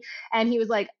upbringing. And he was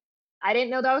like, I didn't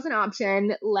know that was an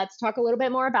option. Let's talk a little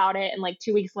bit more about it. And like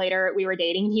 2 weeks later, we were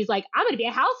dating. And he's like, I'm going to be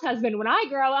a house husband when I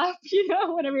grow up,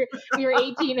 whenever we were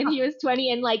 18 and he was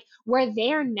 20. And like, we're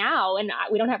there now. And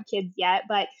we don't have kids yet,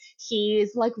 but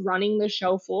he's like running the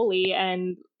show fully.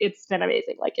 And it's been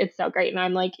amazing. Like, it's so great. And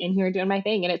I'm like in here doing my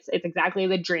thing. And it's exactly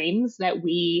the dreams that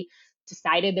we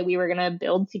decided that we were going to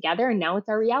build together. And now it's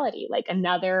our reality, like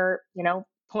another,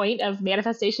 point of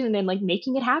manifestation and then like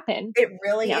making it happen. It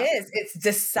really Yeah. is. It's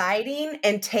deciding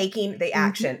and taking the Hmm.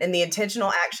 action and the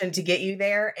intentional action to get you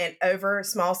there, and over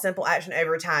small, simple action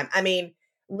over time. I mean,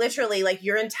 literally, like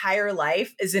your entire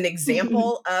life is an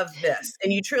example of this.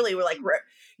 And you truly were like,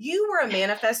 you were a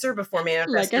manifester before Like I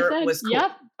manifester said, was cool,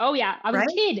 yep. Oh, yeah. I was a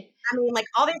right? kid. I mean, like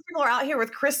all these people are out here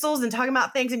with crystals and talking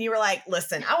about things, and you were like,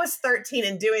 listen, I was 13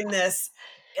 and doing this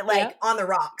like Yep. on the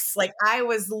rocks. Like I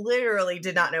was literally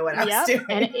did not know what I was Yep.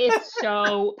 And doing. it's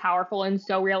so powerful and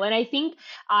so real. And I think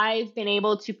I've been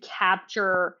able to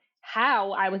capture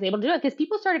how I was able to do it because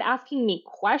people started asking me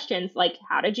questions like,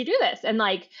 how did you do this? And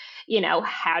like,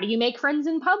 how do you make friends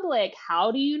in public?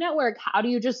 How do you network? How do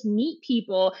you just meet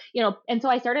people? And so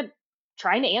I started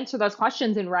trying to answer those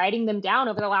questions and writing them down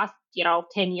over the last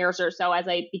 10 years or so as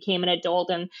I became an adult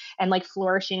and like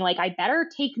flourishing. Like I better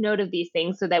take note of these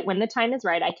things so that when the time is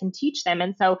right I can teach them.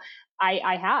 And so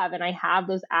I have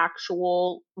those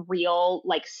actual real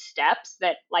like steps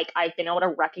that like I've been able to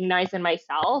recognize in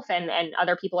myself and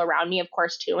other people around me, of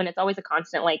course, too. And it's always a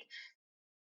constant like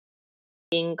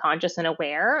being conscious and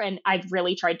aware. And I've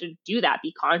really tried to do that,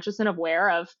 be conscious and aware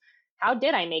of how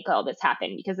did I make all this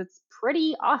happen? Because it's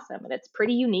pretty awesome and it's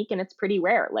pretty unique and it's pretty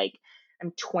rare. Like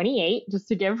I'm 28, just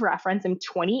to give reference, I'm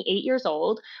 28 years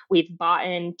old. We've bought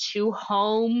in 2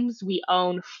 homes. We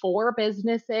own 4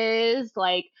 businesses.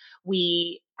 Like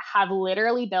we have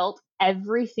literally built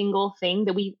every single thing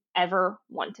that we've ever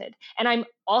wanted. And I'm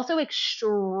also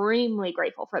extremely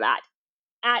grateful for that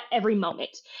at every moment.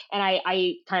 And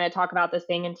I kind of talk about this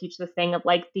thing and teach this thing of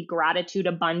like the gratitude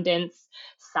abundance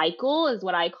cycle is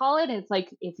what I call it. And it's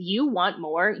like, if you want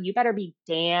more, you better be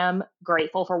damn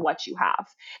grateful for what you have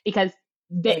because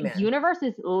the Amen. universe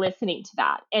is listening to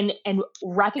that and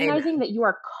recognizing Amen. that you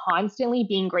are constantly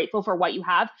being grateful for what you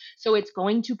have. So it's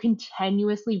going to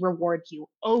continuously reward you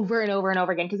over and over and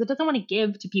over again because it doesn't want to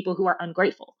give to people who are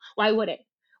ungrateful. Why would it?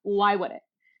 Why would it?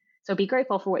 So be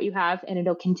grateful for what you have and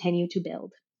it'll continue to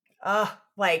build. Oh,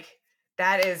 like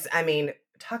that is, I mean,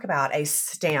 talk about a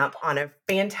stamp on a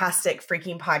fantastic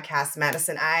freaking podcast,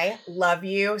 Madison. I love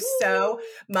you so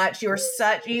much.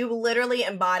 You literally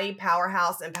embody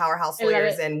powerhouse and powerhouse I love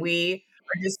lawyers. it. And we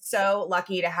are just so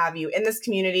lucky to have you in this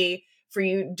community for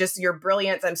you, just your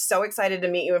brilliance. I'm so excited to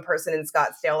meet you in person in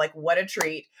Scottsdale. Like, what a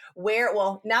treat.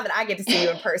 Well, now that I get to see you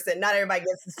in person, not everybody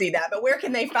gets to see that, but where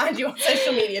can they find you on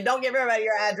social media? Don't give everybody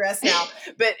your address now,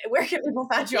 but where can people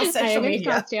find you on I social am in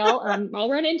media? Scottsdale. I'll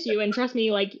run into you, and trust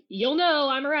me, like you'll know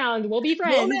I'm around. We'll be We'll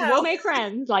friends. We'll know. make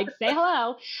friends. Like say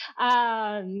hello.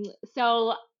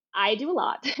 So I do a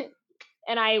lot,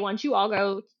 and I want you all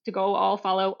go all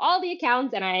follow all the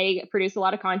accounts, and I produce a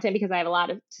lot of content because I have a lot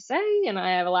to say and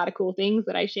I have a lot of cool things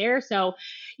that I share. So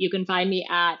you can find me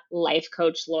at Life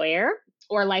Coach Lawyer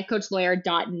or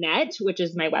lifecoachlawyer.net, which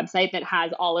is my website that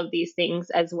has all of these things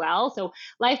as well. So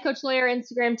Life Coach Lawyer,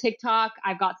 Instagram, TikTok.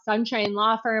 I've got Sunshine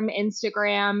Law Firm,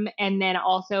 Instagram, and then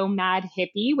also Mad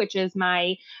Hippie, which is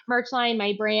my merch line,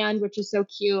 my brand, which is so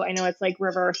cute. I know it's like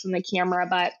reverse in the camera,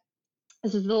 but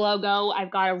this is the logo.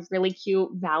 I've got a really cute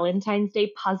Valentine's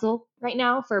Day puzzle right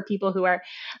now for people who are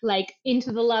like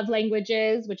into the love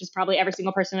languages, which is probably every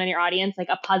single person in your audience. Like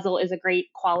a puzzle is a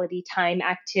great quality time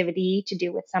activity to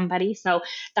do with somebody. So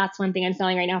that's one thing I'm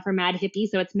selling right now for Mad Hippie.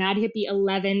 So it's Mad Hippie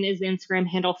 11 is the Instagram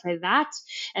handle for that.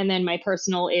 And then my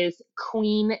personal is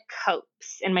Queen Copes.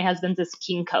 And my husband's is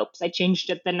King Copes. I changed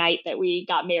it the night that we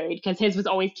got married because his was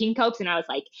always King Copes. And I was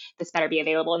like, this better be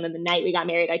available. And then the night we got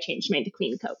married, I changed mine to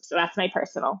Queen Copes. So that's my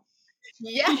personal.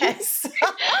 Yes.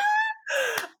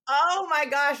 Oh my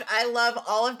gosh, I love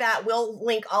all of that. We'll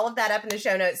link all of that up in the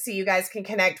show notes so you guys can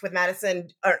connect with Madison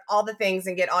or all the things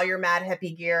and get all your Mad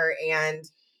Hippie gear and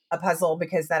a puzzle,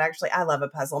 because that actually, I love a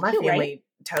puzzle. My Cute, right? family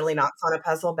totally knocks on a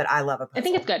puzzle, but I love a I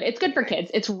think it's puzzle. good. It's good for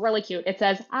kids. It's really cute. It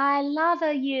says, I love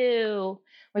you,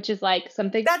 which is like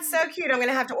something. That's so cute. I'm going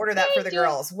to have to order that for Thank the you.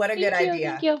 girls. What a good Thank you.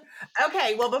 Thank idea. you.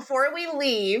 Okay, well, before we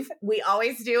leave, we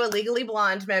always do a Legally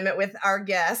Blonde moment with our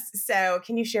guests. So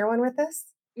can you share one with us?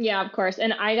 Yeah, of course.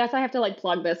 And I guess I have to like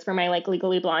plug this for my like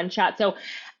Legally Blonde chat. So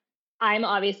I'm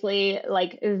obviously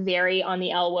like very on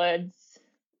the Elle Woods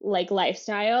like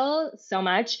lifestyle so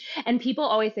much. And people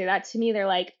always say that to me. They're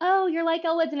like, oh, you're like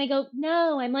Elle Woods. And I go,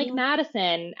 no, I'm like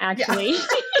Madison, Yeah. actually.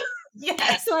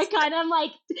 Yes. So I kind of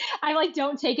like, I like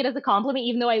don't take it as a compliment,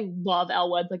 even though I love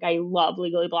Elle Woods. Like I love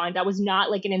Legally Blonde. That was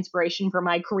not like an inspiration for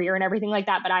my career and everything like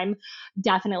that, but I'm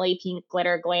definitely pink,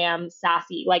 glitter, glam,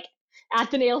 sassy, like at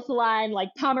the nail salon, like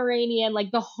Pomeranian,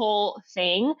 like the whole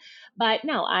thing. But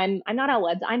no, I'm not Elle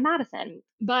Woods. I'm Madison.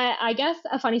 But I guess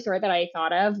a funny story that I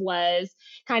thought of was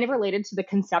kind of related to the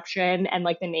conception and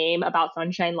like the name about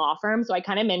Sunshine Law Firm. So I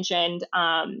kind of mentioned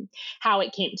how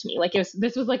it came to me. Like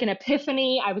this was like an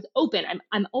epiphany. I was open.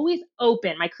 I'm always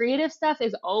open. My creative stuff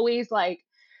is always like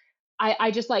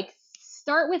I just like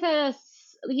start with a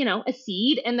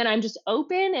seed, and then I'm just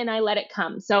open and I let it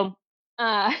come. So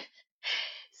uh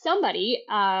somebody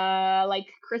like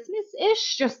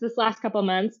Christmas-ish just this last couple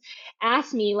months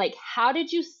asked me like, how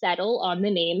did you settle on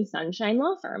the name Sunshine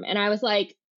Law Firm? And I was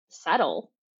like,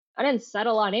 settle? I didn't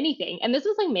settle on anything. And this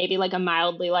was like maybe like a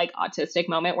mildly like autistic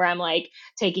moment where I'm like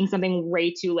taking something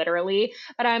way too literally,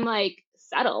 but I'm like,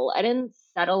 settle? I didn't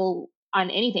settle on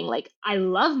anything. Like I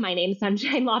love my name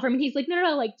Sunshine Law Firm. And he's like,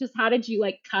 no, like just how did you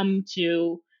like come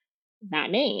to that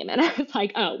name? And I was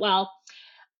like, oh well,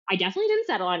 I definitely didn't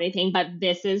settle on anything, but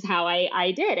this is how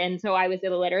I did. And so I was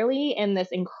literally in this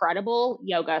incredible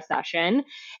yoga session,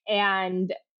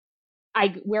 and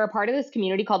we're a part of this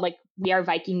community called like We Are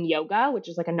Viking Yoga, which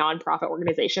is like a nonprofit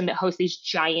organization that hosts these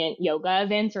giant yoga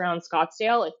events around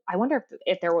Scottsdale. I wonder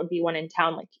if there would be one in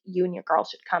town. Like you and your girls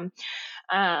should come.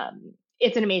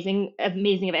 It's an amazing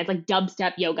event. It's like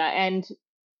dubstep yoga. And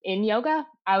in yoga,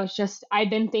 I'd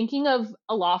been thinking of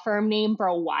a law firm name for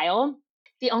a while.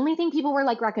 The only thing people were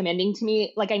like recommending to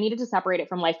me, like I needed to separate it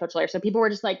from Life Coach Lawyer. So people were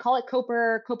just like, call it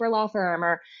Coper Law Firm,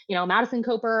 or, Madison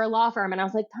Coper Law Firm. And I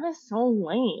was like, that is so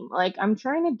lame. Like I'm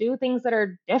trying to do things that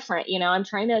are different. I'm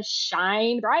trying to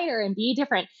shine brighter and be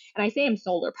different. And I say I'm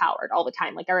solar powered all the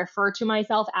time. Like I refer to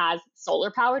myself as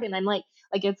solar powered, and I'm like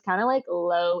it's kind of like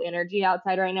low energy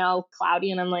outside right now,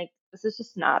 cloudy. And I'm like, this is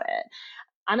just not it.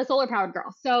 I'm a solar powered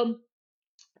girl. So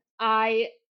I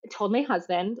told my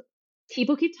husband,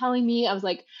 people keep telling me, I was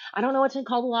like, I don't know what to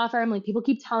call the law firm. Like, people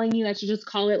keep telling me that I should just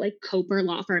call it like Coper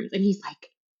Law Firms. And he's like,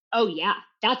 oh, yeah,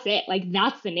 that's it. Like,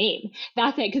 that's the name.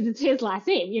 That's it. Cause it's his last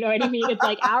name. You know what I mean? It's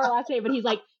like our last name. But he's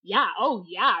like, yeah, oh,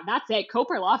 yeah, that's it.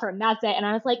 Coper Law Firm. That's it. And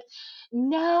I was like,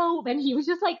 no. And he was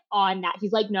just like on that.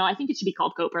 He's like, no, I think it should be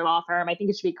called Coper Law Firm. I think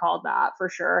it should be called that for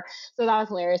sure. So that was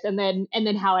hilarious. And then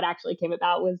how it actually came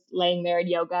about was laying there in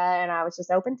yoga, and I was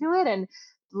just open to it. And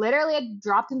literally it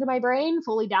dropped into my brain,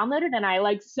 fully downloaded, and I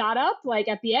like sat up like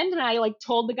at the end, and I like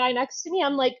told the guy next to me,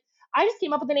 I'm like, I just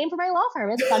came up with the name for my law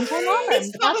firm. It's Sunshine Law Firm.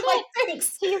 He's That's probably like, it.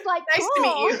 thanks. He's like, Nice to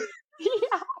meet cool. you.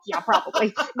 Yeah,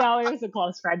 probably. No, it was a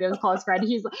close friend. It was a close friend.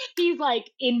 He's like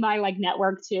in my like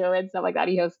network too and stuff like that.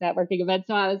 He hosts networking events.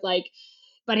 So I was like,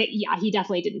 but yeah, he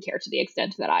definitely didn't care to the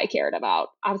extent that I cared about.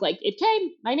 I was like, it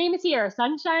came, my name is here,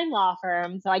 Sunshine Law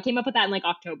Firm. So I came up with that in like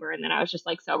October, and then I was just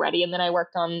like so ready. And then I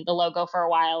worked on the logo for a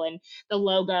while, and the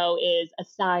logo is a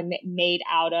sun made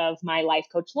out of my life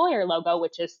coach lawyer logo,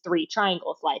 which is three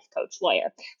triangles, life coach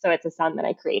lawyer. So it's a sun that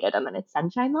I created, and then it's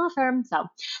Sunshine Law Firm. So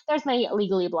there's my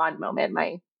legally blonde moment,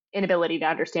 my inability to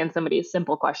understand somebody's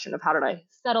simple question of how did I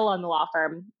settle on the law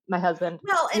firm, my husband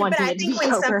Well, but wanting I it to think be when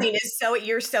Coker. something is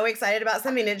you're so excited about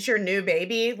something, it's your new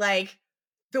baby, like,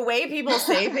 the way people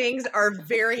say things are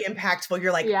very impactful.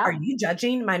 You're like, "Are Yeah. you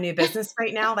judging my new business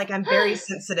right now?" Like, I'm very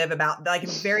sensitive about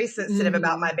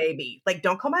Hmm. my baby. Like,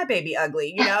 don't call my baby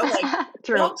ugly, you know? Like,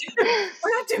 True. don't do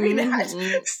we're not doing that.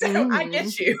 Hmm. So, I Hmm.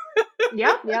 get you.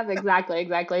 Yep, yep, exactly,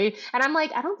 exactly. And I'm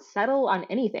like, I don't settle on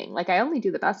anything. Like, I only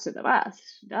do the best of the best.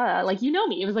 Duh. Like, you know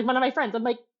me. It was like one of my friends. I'm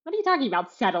like, what are you talking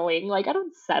about settling? Like, I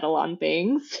don't settle on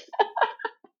things.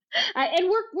 And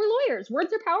we're lawyers.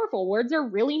 Words are powerful. Words are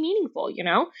really meaningful, you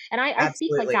know? And I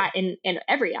speak like Absolutely. that in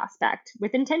every aspect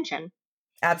with intention.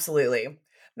 Absolutely.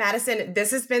 Madison,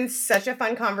 this has been such a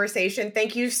fun conversation.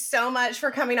 Thank you so much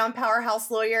for coming on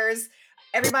Powerhouse Lawyers.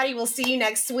 Everybody, will see you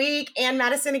next week. And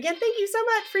Madison, again, thank you so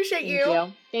much. Appreciate Thank you.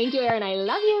 you. Thank you, Erin. I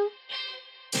love you.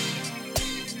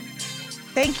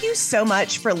 Thank you so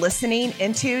much for listening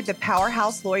into the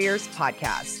Powerhouse Lawyers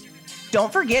podcast.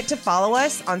 Don't forget to follow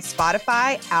us on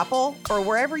Spotify, Apple, or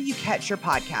wherever you catch your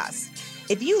podcasts.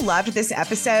 If you loved this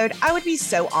episode, I would be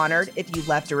so honored if you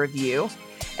left a review.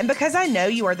 And because I know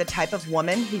you are the type of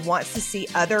woman who wants to see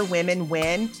other women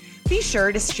win, be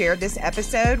sure to share this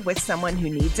episode with someone who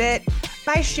needs it.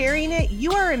 By sharing it,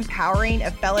 you are empowering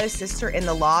a fellow sister in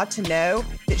the law to know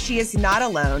that she is not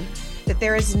alone, that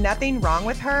there is nothing wrong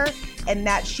with her, and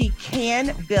that she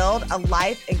can build a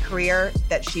life and career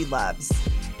that she loves.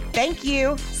 Thank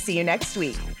you. See you next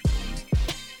week.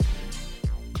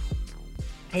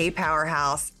 Hey,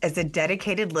 Powerhouse. As a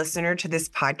dedicated listener to this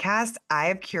podcast, I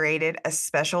have curated a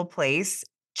special place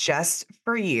just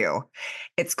for you.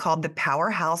 It's called the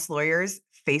Powerhouse Lawyers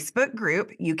Facebook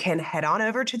group. You can head on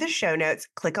over to the show notes,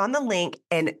 click on the link,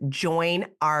 and join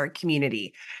our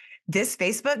community. This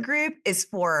Facebook group is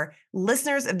for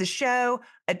listeners of the show,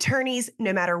 attorneys,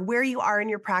 no matter where you are in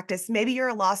your practice. Maybe you're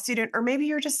a law student, or maybe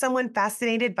you're just someone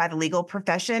fascinated by the legal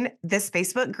profession. This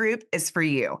Facebook group is for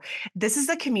you. This is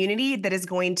a community that is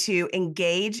going to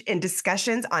engage in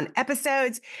discussions on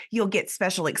episodes. You'll get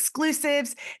special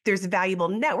exclusives. There's valuable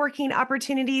networking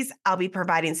opportunities. I'll be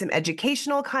providing some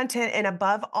educational content. And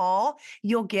above all,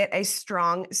 you'll get a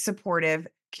strong, supportive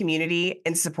community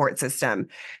and support system.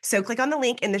 So click on the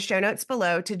link in the show notes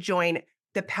below to join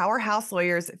the Powerhouse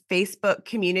Lawyers Facebook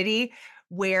community,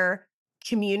 where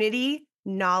community,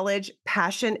 knowledge,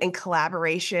 passion, and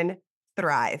collaboration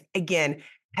thrive. Again,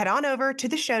 head on over to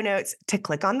the show notes to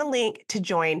click on the link to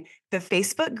join the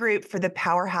Facebook group for the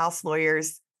Powerhouse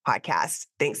Lawyers podcast.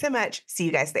 Thanks so much. See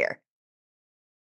you guys there.